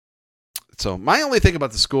 so my only thing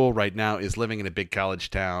about the school right now is living in a big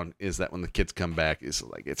college town is that when the kids come back,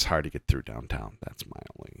 it's hard to get through downtown. That's my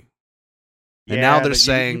only. And now they're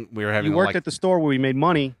saying we were having. You worked at the store where we made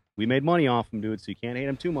money. We made money off them, dude. So you can't hate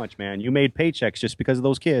them too much, man. You made paychecks just because of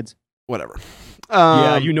those kids. Whatever.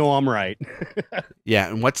 Yeah, I'm right. Yeah,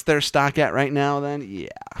 and what's their stock at right now then? Yeah.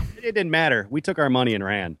 It didn't matter. We took our money and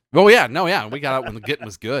ran. Oh, yeah. No, yeah. We got out when the getting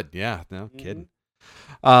was good. Yeah, no kidding.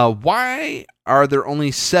 Why are there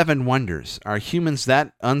only 7 wonders? Are humans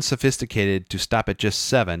that unsophisticated to stop at just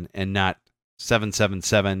 7 and not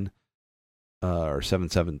 777 or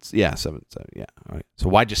 77? Yeah, 77. Yeah. All right. So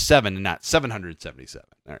why just 7 and not 777?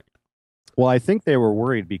 All right. Well, I think they were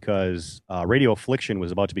worried because Radioaffliction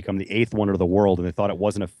was about to become the 8th wonder of the world, and they thought it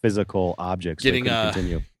wasn't a physical object, so they couldn't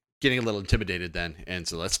continue. Getting a little intimidated then, and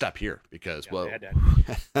so let's stop here because, the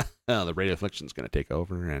Radioaffliction is going to take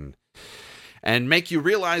over and make you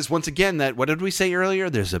realize once again that, what did we say earlier?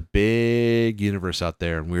 There's a big universe out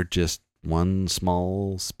there, and we're just one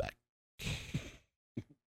small speck.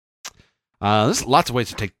 There's lots of ways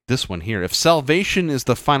to take this one here. If salvation is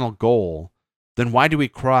the final goal, then why do we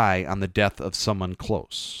cry on the death of someone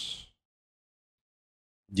close?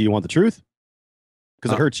 Do you want the truth?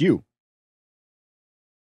 Because it hurts you.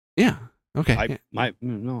 Yeah. Okay.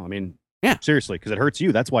 Seriously, because it hurts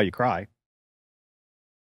you. That's why you cry.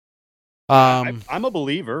 I'm a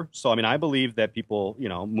believer. So, I believe that people,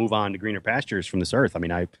 move on to greener pastures from this earth.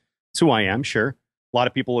 It's who I am, sure. A lot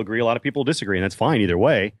of people agree. A lot of people disagree, and that's fine either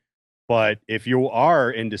way. But if you are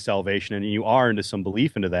into salvation and you are into some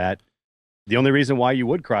belief into that, the only reason why you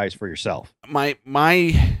would cry is for yourself. My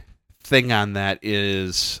thing on that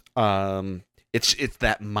is it's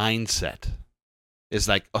that mindset. It's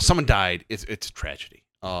like, oh, someone died. It's a tragedy.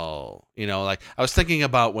 Oh, like I was thinking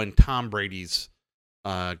about when Tom Brady's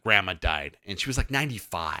grandma died, and she was like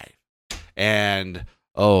 95, and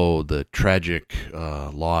the tragic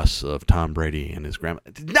loss of Tom Brady and his grandma.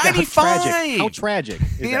 95. How tragic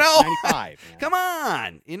is that? 95. Man. Come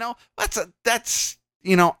on, that's.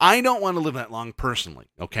 I don't want to live that long personally,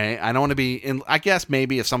 okay? I don't want to be in. I guess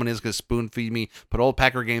maybe if someone is going to spoon feed me, put old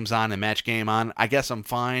Packer games on and match game on, I guess I'm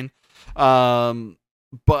fine. But,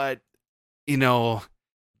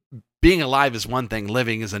 being alive is one thing,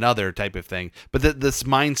 living is another type of thing. But this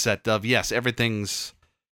mindset of, yes, everything's,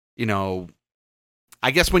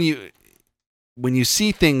 I guess when you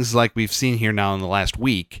see things like we've seen here now in the last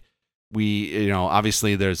week,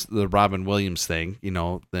 obviously there's the Robin Williams thing,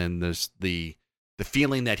 then there's the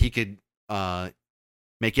feeling that he could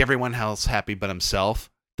make everyone else happy but himself.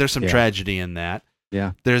 There's some tragedy in that.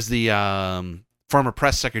 Yeah. There's the former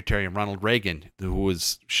press secretary Ronald Reagan, who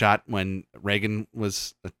was shot when Reagan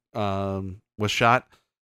was shot,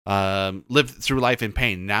 lived through life in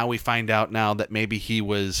pain. Now we find out now that maybe he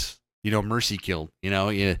was, mercy killed. Well,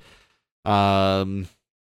 I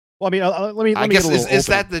mean, let me. I guess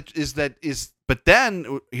is but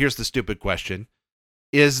then here's the stupid question: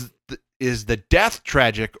 is the death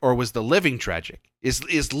tragic or was the living tragic?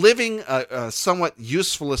 Is living a somewhat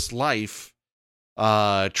useless life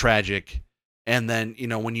tragic? And then,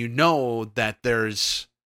 when you know that there's,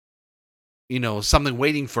 something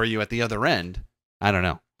waiting for you at the other end, I don't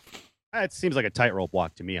know. It seems like a tightrope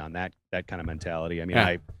walk to me on that kind of mentality. I mean,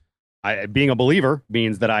 I being a believer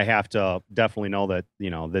means that I have to definitely know that,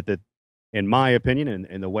 that in my opinion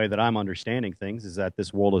and the way that I'm understanding things is that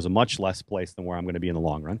this world is a much less place than where I'm going to be in the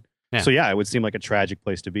long run. Yeah. So, it would seem like a tragic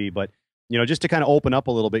place to be. But, just to kind of open up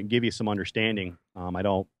a little bit and give you some understanding, I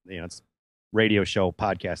don't, it's radio show,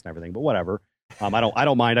 podcast and everything, but whatever. I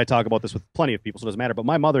don't mind. I talk about this with plenty of people, so it doesn't matter. But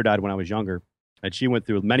my mother died when I was younger, and she went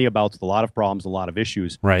through many bouts with a lot of problems, a lot of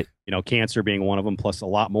issues. Right. Cancer being one of them, plus a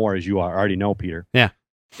lot more, as you already know, Peter. Yeah.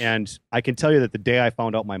 And I can tell you that the day I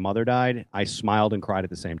found out my mother died, I smiled and cried at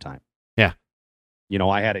the same time. Yeah.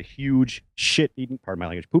 I had a huge pardon my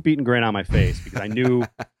language, poop-eating grin on my face because I knew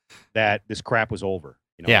that this crap was over.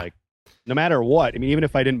 Like no matter what, I mean, even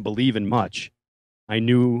if I didn't believe in much, I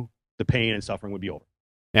knew the pain and suffering would be over.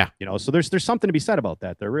 Yeah. So there's something to be said about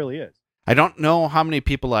that. There really is. I don't know how many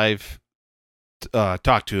people I've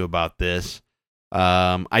talked to about this.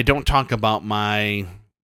 I don't talk about my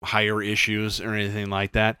higher issues or anything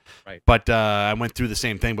like that. Right. But I went through the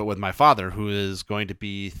same thing, but with my father, who is going to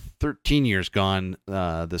be 13 years gone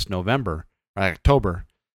this November or October.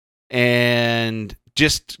 And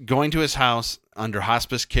just going to his house under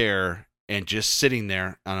hospice care and just sitting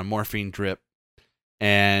there on a morphine drip.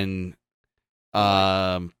 And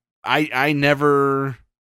I never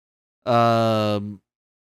I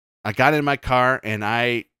got in my car and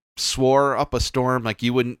I swore up a storm like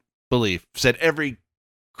you wouldn't believe. Said every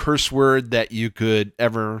curse word that you could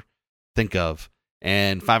ever think of.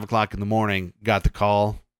 And 5 o'clock in the morning, got the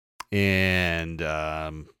call. And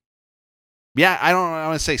I don't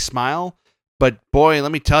want to say smile, but boy,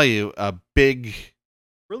 let me tell you, a big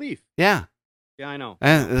relief. Yeah. Yeah, I know.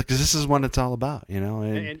 Because this is what it's all about,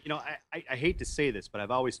 And I hate to say this, but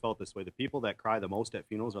I've always felt this way. The people that cry the most at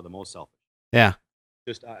funerals are the most selfish. Yeah.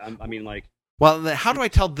 Just, I mean, like. Well, how do I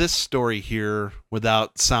tell this story here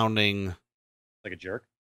without sounding like a jerk?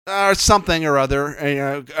 Or something or other,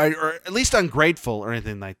 or at least ungrateful or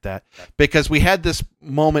anything like that. Because we had this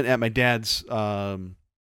moment at my dad's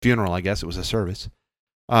funeral, I guess it was a service.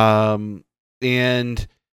 And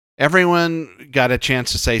everyone got a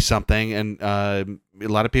chance to say something, and a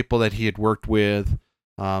lot of people that he had worked with,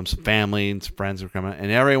 some family and some friends were coming,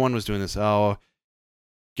 and everyone was doing this. Oh,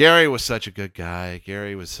 Gary was such a good guy.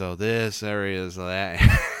 Gary was so this, Gary is that.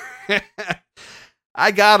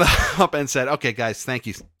 I got up and said, okay, guys, thank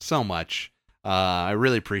you so much. I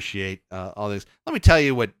really appreciate all this. Let me tell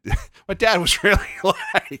you what Dad was really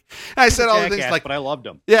like. I said all the things like, but I loved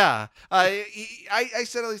him. Yeah. I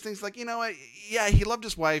said all these things like, what? Yeah, he loved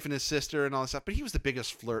his wife and his sister and all this stuff, but he was the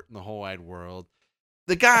biggest flirt in the whole wide world.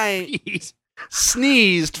 The guy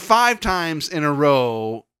sneezed 5 times in a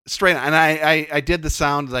row straight on. And I did the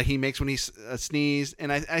sound that he makes when he sneezed.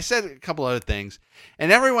 And I said a couple other things.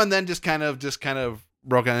 And everyone then just kind of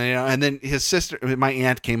broke on, and then his sister, my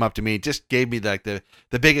aunt, came up to me, just gave me like the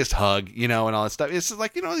biggest hug, and all that stuff. It's just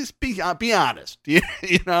like, just be honest,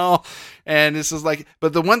 and this is like,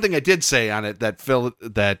 but the one thing I did say on it that Phil,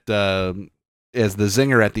 that is the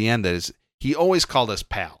zinger at the end, is he always called us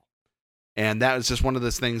pal. And that was just one of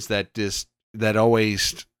those things that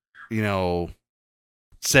always,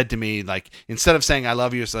 said to me, like, instead of saying I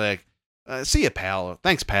love you, it's like, see ya, pal, or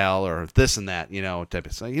thanks, pal, or this and that, type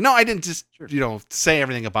of thing. I didn't just, say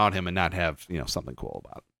everything about him and not have, something cool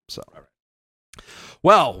about him. So, all right.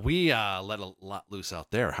 Well, we let a lot loose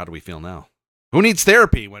out there. How do we feel now? Who needs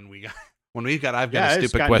therapy when I've got a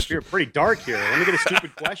stupid question? It's pretty dark here. Let me get a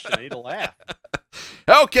stupid question. I need to laugh.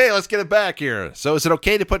 Okay, let's get it back here. So, is it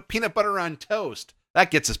okay to put peanut butter on toast? That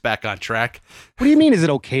gets us back on track. What do you mean, is it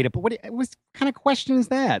okay to put, what kind of question is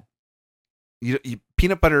that?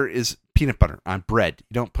 peanut butter is peanut butter on bread.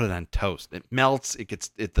 You don't put it on toast. It melts. It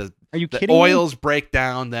gets Are you the kidding oils me? break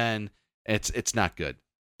down. Then it's not good.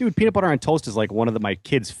 Dude, peanut butter on toast is like one of my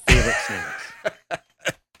kids' favorite snacks.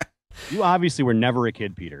 You obviously were never a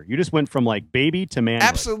kid, Peter. You just went from like baby to man.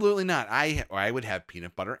 Absolutely not. I would have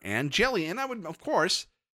peanut butter and jelly, and I would, of course.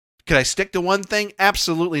 Could I stick to one thing?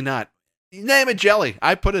 Absolutely not. Name it jelly.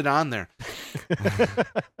 I put it on there.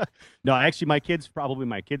 No, actually, my kids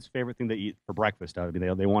favorite thing to eat for breakfast. I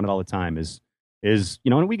mean, they want it all the time. Is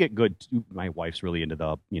and we get good. My wife's really into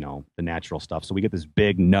the the natural stuff, so we get this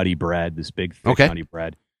big nutty bread, this big thick nutty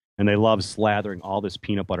bread, and they love slathering all this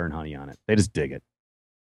peanut butter and honey on it. They just dig it.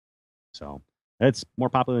 So it's more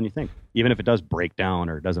popular than you think, even if it does break down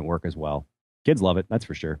or it doesn't work as well. Kids love it, that's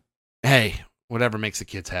for sure. Hey, whatever makes the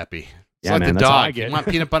kids happy. It's yeah, like man, the that's how I dog. get. You want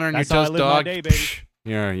peanut butter in your That's how I toast, live my dog? day, baby.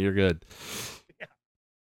 You're good. Yeah.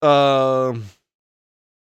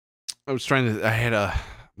 I had a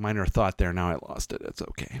minor thought there. Now I lost it. It's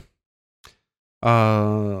okay.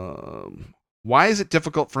 Why is it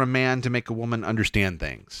difficult for a man to make a woman understand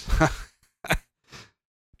things?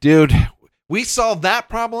 Dude, we solved that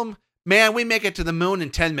problem. Man, we make it to the moon in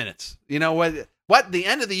 10 minutes. You know what? What? The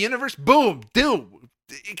end of the universe? Boom. Dude.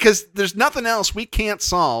 Because there's nothing else we can't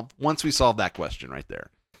solve once we solve that question right there.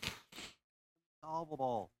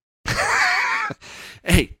 Solvable.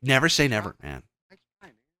 Hey, never say never, man.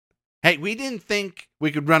 Hey, we didn't think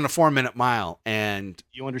we could run a 4-minute mile, and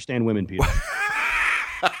You understand women, Peter.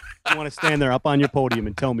 You want to stand there up on your podium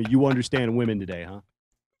and tell me you understand women today, huh?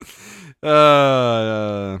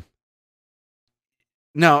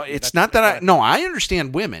 No, it's not that I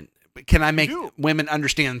understand women. Can I make women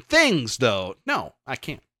understand things, though? No, I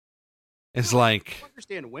can't. It's like... You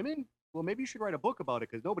understand women? Well, maybe you should write a book about it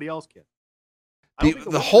because nobody else can.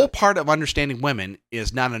 The whole part of understanding women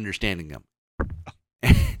is not understanding them.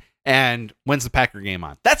 And when's the Packer game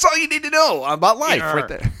on? That's all you need to know about life right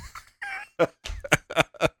there.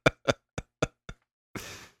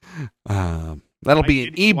 That'll be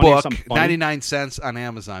an ebook, 99 cents on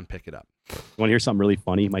Amazon. Pick it up. You want to hear something really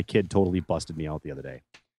funny? My kid totally busted me out the other day.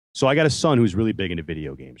 So I got a son who's really big into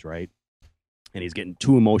video games, right? And he's getting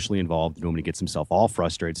too emotionally involved in them, and he gets himself all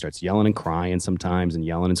frustrated, starts yelling and crying sometimes, and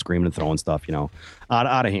yelling and screaming and throwing stuff,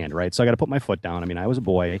 out of hand, right? So I got to put my foot down. I mean, I was a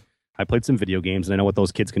boy. I played some video games, and I know what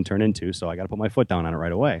those kids can turn into, so I got to put my foot down on it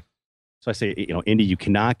right away. So I say, Indy, you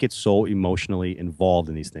cannot get so emotionally involved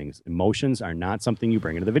in these things. Emotions are not something you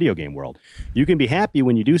bring into the video game world. You can be happy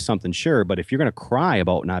when you do something, sure, but if you're going to cry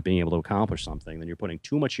about not being able to accomplish something, then you're putting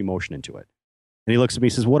too much emotion into it. And he looks at me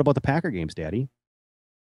and says, what about the Packer games, Daddy?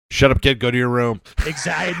 Shut up, kid. Go to your room.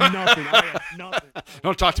 Exactly. Nothing. I had nothing.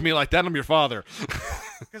 Don't talk to me like that. I'm your father.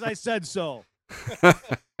 Because I said so.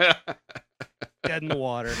 Dead in the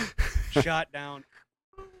water. Shot down.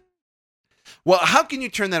 Well, how can you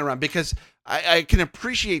turn that around? Because I can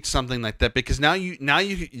appreciate something like that because now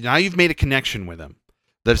you've made a connection with him.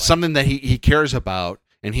 That's something that he cares about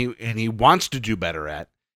and he wants to do better at.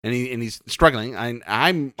 And he's struggling.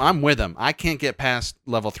 I'm with him. I can't get past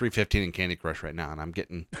level 315 in Candy Crush right now, and I'm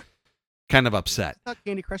getting kind of upset. I thought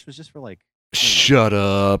Candy Crush was just for like. Shut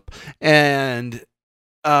up. And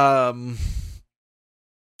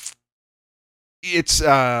it's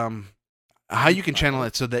how you can channel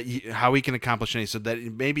it so that how he can accomplish anything. So that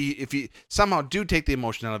maybe if you somehow do take the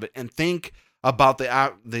emotion out of it and think about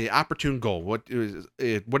the opportune goal. What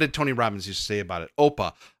did Tony Robbins used to say about it?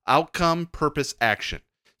 OPA, outcome, purpose, action.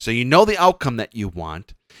 So you know the outcome that you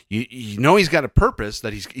want. You know he's got a purpose,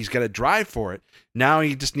 that he's got a drive for it. Now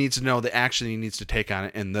he just needs to know the action he needs to take on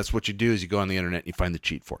it, and that's what you do is you go on the internet and you find the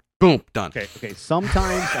cheat for it. Boom, done. Okay.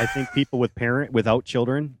 Sometimes I think people without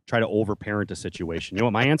children try to overparent a situation. You know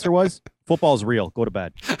what my answer was? Football's real. Go to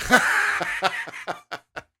bed.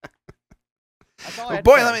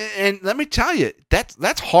 Boy, let me tell you,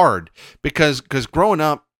 that's hard because growing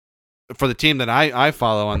up for the team that I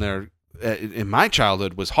follow on there in my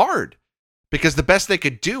childhood was hard because the best they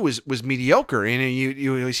could do was mediocre, and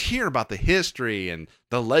you always hear about the history and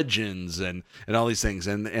the legends and all these things,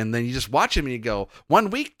 and then you just watch them and you go,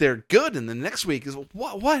 1 week they're good and the next week is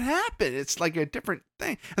what happened? It's like a different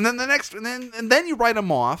thing, and then the next and then you write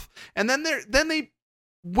them off, and then they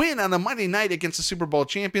win on a Monday night against the Super Bowl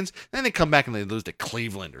champions, then they come back and they lose to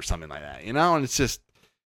Cleveland or something like that, and it's just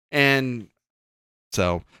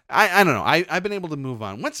So I don't know. I've been able to move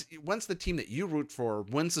on. Once the team that you root for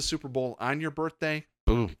wins the Super Bowl on your birthday,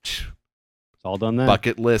 boom, it's all done. Then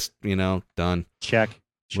bucket list, done. Check.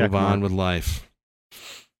 Move on with life.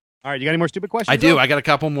 All right, you got any more stupid questions? I do. I got a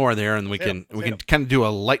couple more there, and we can kind of do a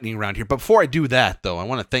lightning round here. But before I do that, though, I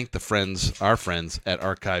want to thank our friends at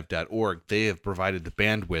archive.org. They have provided the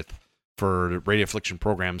bandwidth for Radio Affliction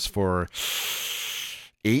programs for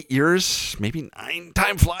 8 years, maybe 9.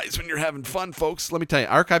 Time flies when you're having fun, folks. Let me tell you,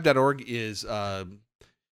 archive.org is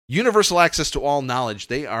universal access to all knowledge.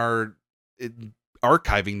 They are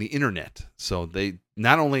archiving the internet. So they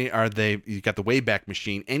not only are you got the Wayback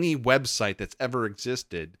Machine, any website that's ever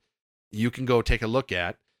existed, you can go take a look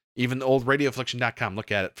at. Even the old radioaffliction.com,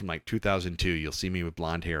 look at it from like 2002. You'll see me with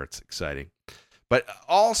blonde hair. It's exciting. But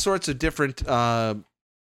all sorts of different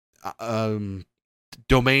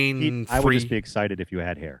domain I would free. just be excited if you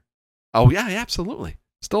had hair. Oh, yeah, absolutely.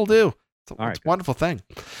 Still do. It's a wonderful thing.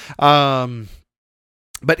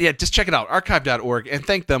 But yeah, just check it out, archive.org, and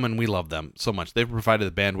thank them, and we love them so much. They've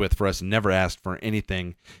provided the bandwidth for us and never asked for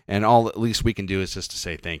anything, and all at least we can do is just to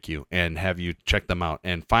say thank you and have you check them out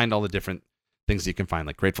and find all the different things you can find,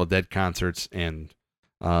 like Grateful Dead concerts and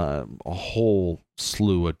a whole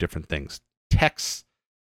slew of different things. Texts,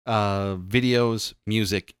 videos,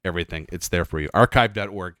 music, everything. It's there for you.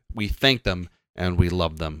 Archive.org. We thank them, and we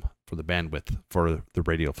love them for the bandwidth for the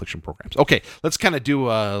Radio Affliction programs. Okay, let's kind of do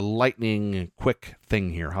a lightning quick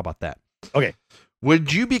thing here. How about that? Okay.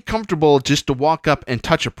 Would you be comfortable just to walk up and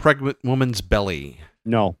touch a pregnant woman's belly?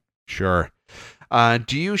 No. Sure.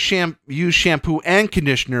 Do you use shampoo and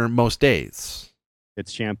conditioner most days?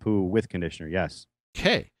 It's shampoo with conditioner, yes.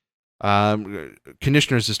 Okay.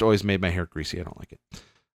 Conditioner's just always made my hair greasy. I don't like it.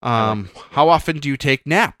 How often do you take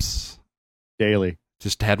naps? Daily.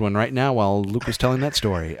 Just had one right now while Luke was telling that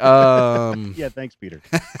story. Yeah, thanks, Peter.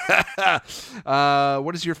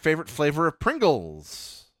 What is your favorite flavor of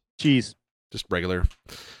Pringles? Cheese. Just regular.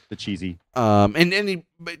 The cheesy. And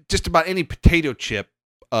just about any potato chip,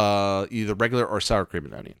 either regular or sour cream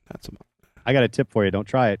and onion. That's about. I got a tip for you. Don't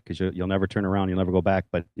try it because you'll never turn around. You'll never go back.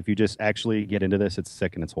 But if you just actually get into this, it's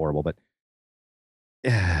sick and it's horrible. But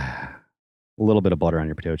a little bit of butter on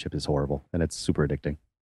your potato chip is horrible, and it's super addicting.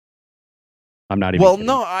 I'm not even. Well,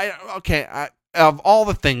 kidding. Of all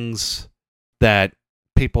the things that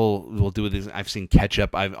people will do with these, I've seen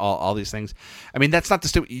ketchup. All these things. I mean, that's not the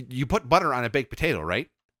stupid. You put butter on a baked potato, right?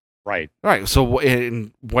 Right. Right. So what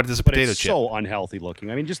is a potato chip? So unhealthy looking.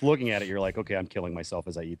 I mean, just looking at it, you're like, okay, I'm killing myself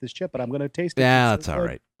as I eat this chip, but I'm going to taste it. Yeah, that's all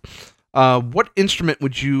right. What instrument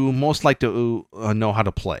would you most like to know how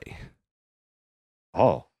to play?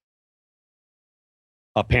 Oh,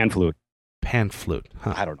 a pan flute. Pan flute.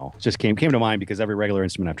 Huh. I don't know. It just came to mind because every regular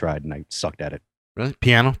instrument I've tried and I sucked at it. Really?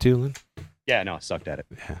 Piano too, Lynn? Yeah, no, I sucked at it.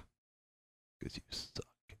 Yeah. Because you suck.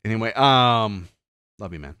 Anyway, love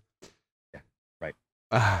you, man. Yeah, right.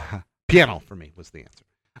 Piano for me was the answer.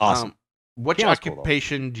 Awesome. Which Piano's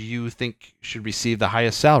occupation do you think should receive the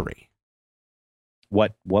highest salary?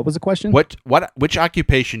 What was the question? Which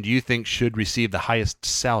occupation do you think should receive the highest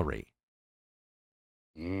salary?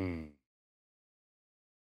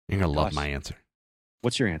 You're going to love my answer.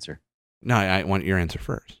 What's your answer? No, I want your answer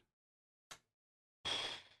first.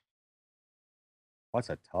 That's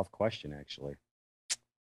a tough question, actually.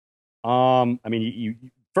 I mean, you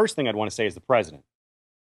first thing I'd want to say is the president.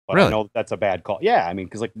 But really? I know that's a bad call. Yeah, I mean,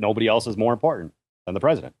 because like nobody else is more important than the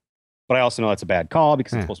president. But I also know that's a bad call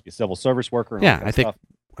because he's supposed to be a civil service worker. And all that stuff.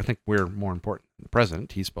 I think we're more important than the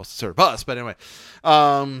president. He's supposed to serve us, but anyway.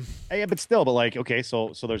 Yeah, but still, but like, okay,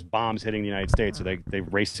 so there's bombs hitting the United States. Are they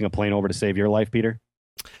racing a plane over to save your life, Peter?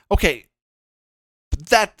 Okay,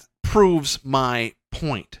 that proves my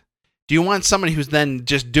point. Do you want somebody who's then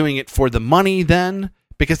just doing it for the money then?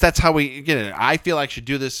 Because that's how we get it. I feel I should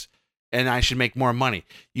do this and I should make more money.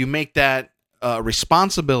 You make that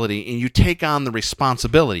responsibility and you take on the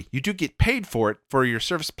responsibility. You do get paid for it for your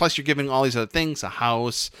service. Plus you're giving all these other things, a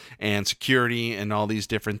house and security and all these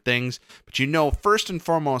different things. But you know, first and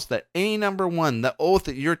foremost, that number one, the oath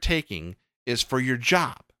that you're taking is for your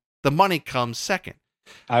job. The money comes second.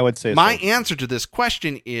 I would say my answer to this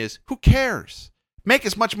question is, who cares? Make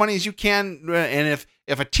as much money as you can. And if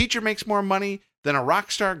a teacher makes more money than a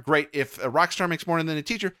rock star, great. If a rock star makes more than a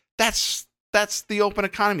teacher, that's the open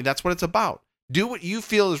economy. That's what it's about. Do what you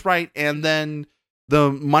feel is right, and then the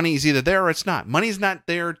money is either there or it's not. Money's not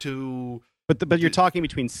there to. But you're talking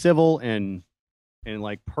between civil and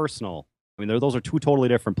like personal. I mean, those are two totally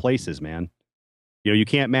different places, man. You know, you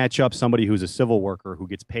can't match up somebody who's a civil worker who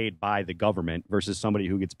gets paid by the government versus somebody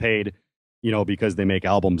who gets paid, you know, because they make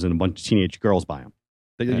albums and a bunch of teenage girls buy them.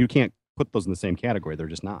 Yeah. You can't put those in the same category. They're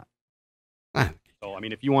just not. So, I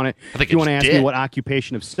mean, if you want to, ask me what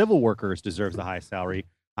occupation of civil workers deserves the highest salary,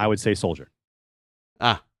 I would say soldier.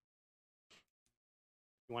 You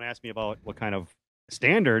want to ask me about what kind of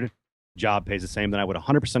standard job pays the same, then I would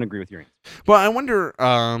 100% agree with your answer. Well, I wonder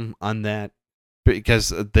on that because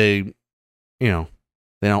they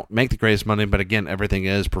don't make the greatest money, but again, everything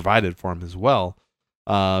is provided for them as well.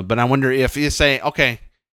 But I wonder if you say, okay,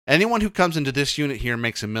 anyone who comes into this unit here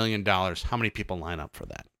makes $1 million. How many people line up for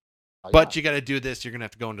that? But you got to do this. You're gonna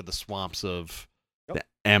have to go into the swamps of the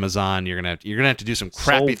Amazon. You're gonna have to do some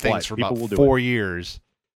crappy things for about 4 years.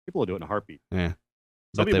 People will do it in a heartbeat. Yeah.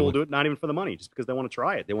 Some people will do it not even for the money, just because they want to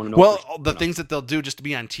try it. They want to know. Well, the things that they'll do just to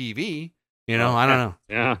be on TV. I don't know.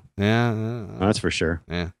 Yeah. Yeah. That's for sure.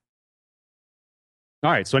 Yeah.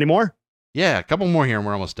 All right. So any more? Yeah, a couple more here, and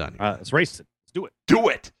we're almost done. Let's race it. Let's do it. Do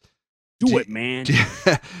it. Do it, man. Do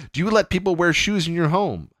you let people wear shoes in your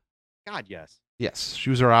home? God, yes. Yes,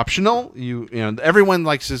 shoes are optional. You know, everyone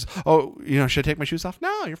says, "Oh, should I take my shoes off?"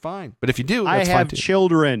 No, you're fine. But if you do, that's I fine have too.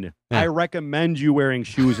 children. Yeah. I recommend you wearing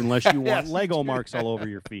shoes unless you want Lego marks all over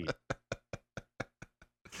your feet.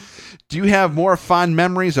 Do you have more fond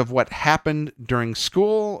memories of what happened during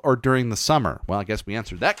school or during the summer? Well, I guess we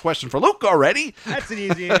answered that question for Luke already. That's an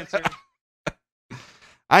easy answer.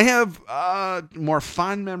 I have more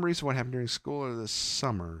fond memories of what happened during school or the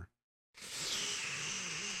summer.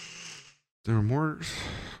 There were more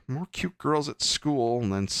cute girls at school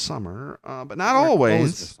than summer, but not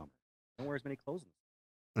always. Don't wear as many clothes.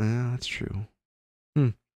 That's true.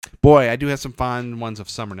 Boy, I do have some fond ones of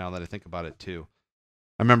summer now that I think about it too.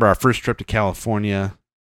 I remember our first trip to California.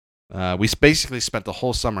 We basically spent the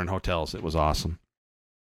whole summer in hotels. It was awesome.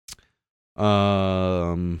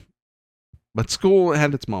 But school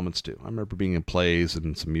had its moments too. I remember being in plays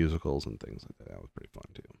and some musicals and things like that. That was pretty fun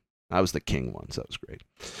too. I was the king once. That was great.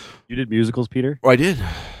 You did musicals, Peter? Oh, I did.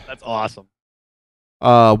 That's awesome.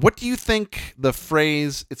 What do you think the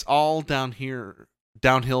phrase "it's all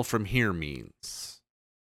downhill from here" means?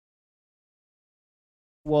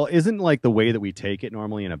 Well, isn't like the way that we take it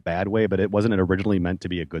normally in a bad way, but it wasn't originally meant to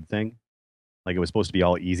be a good thing? Like it was supposed to be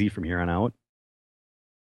all easy from here on out.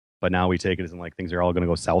 But now we take it as in like things are all going to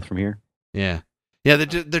go south from here. Yeah. Yeah,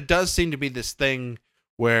 there does seem to be this thing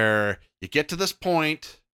where you get to this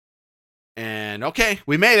point and, okay,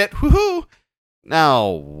 we made it. Woohoo! Now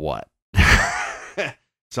what?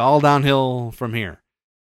 It's all downhill from here.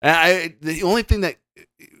 The only thing that,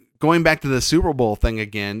 going back to the Super Bowl thing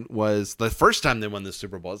again, was the first time they won the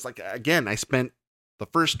Super Bowl. It's like, again, I spent the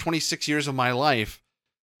first 26 years of my life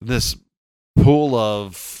this pool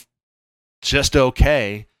of just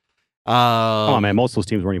okay. Come on, man. Most of those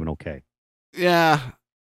teams weren't even okay. Yeah.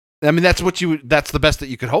 I mean, that's the best that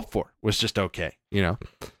you could hope for, was just okay, You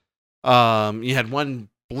had one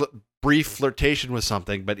brief flirtation with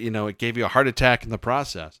something, but it gave you a heart attack in the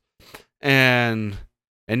process. And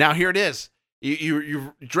now here it is.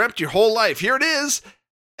 You dreamt your whole life. Here it is.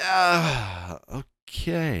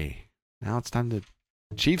 Okay. Now it's time to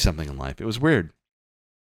achieve something in life. It was weird.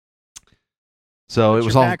 So it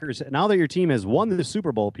was all Packers. Now that your team has won the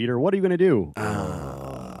Super Bowl, Peter, what are you going to do?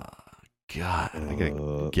 God, I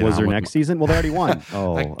gotta get was on there with next season? Well, they already won.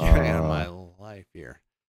 Oh, I gotta get on my life here.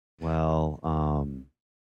 Well,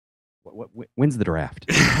 when's the draft?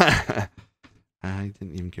 I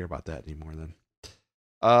didn't even care about that anymore then.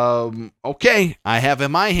 Okay, I have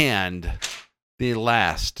in my hand the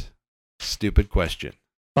last stupid question.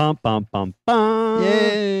 Bum bum bum bum.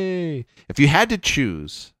 Yay! If you had to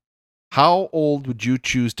choose, how old would you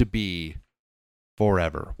choose to be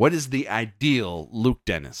forever? What is the ideal Luke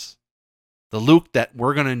Dennis? The Luke that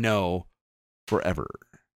we're going to know forever.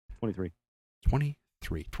 23.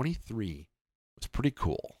 23. 23 was pretty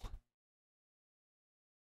cool.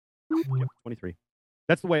 Yep, 23.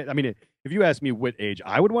 That's the way. I mean, if you ask me what age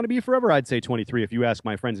I would want to be forever, I'd say 23. If you ask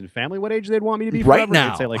my friends and family what age they'd want me to be forever, right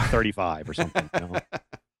now, I'd say like 35 or something.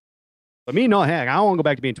 But me, no, heck, I don't want to go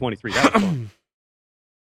back to being 23. That was fun.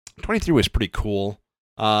 23 was pretty cool.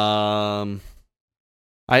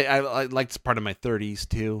 I liked part of my 30s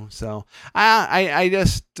too, so I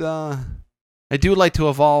just I do like to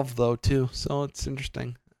evolve though too, so it's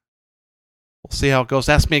interesting. We'll see how it goes.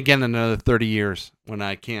 Ask me again in another 30 years when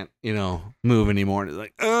I can't, move anymore. It's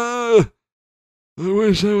like, I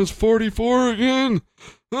wish I was 44 again.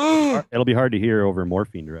 It'll be hard to hear over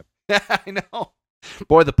morphine drip. I know.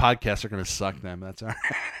 Boy, the podcasts are going to suck then. That's all right.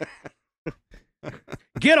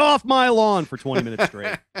 Get off my lawn for 20 minutes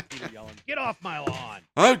straight. Peter yelling, get off my lawn.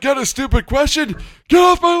 I've got a stupid question. Get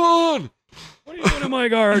off my lawn. What are you doing in my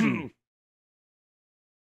garden?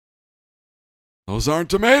 Those aren't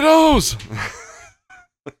tomatoes.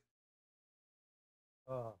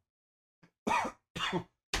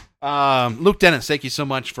 Luke Dennis, thank you so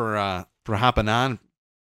much for hopping on.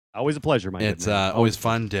 Always a pleasure, my It's good man. always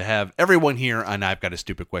fun to have everyone here on I've Got a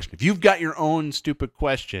Stupid Question. If you've got your own stupid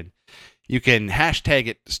question, you can hashtag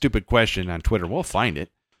it stupid question on Twitter. We'll find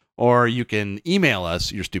it. Or you can email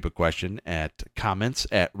us your stupid question at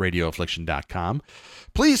comments@radioaffliction.com.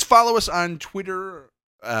 Please follow us on Twitter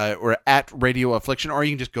we're at Radioaffliction, or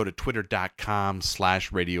you can just go to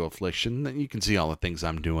twitter.com/Radioaffliction. You can see all the things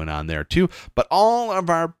I'm doing on there too. But all of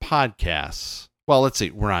our podcasts, well, let's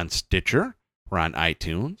see, we're on Stitcher, we're on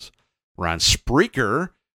iTunes, we're on Spreaker.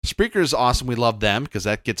 Spreaker is awesome. We love them because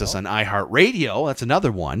that gets us on iHeartRadio. That's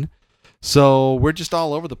another one. So we're just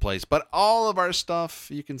all over the place. But all of our stuff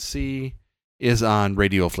you can see is on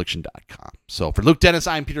radioaffliction.com. So for Luke Dennis,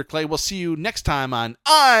 I'm Peter Clay. We'll see you next time on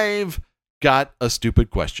I've Got a Stupid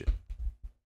Question.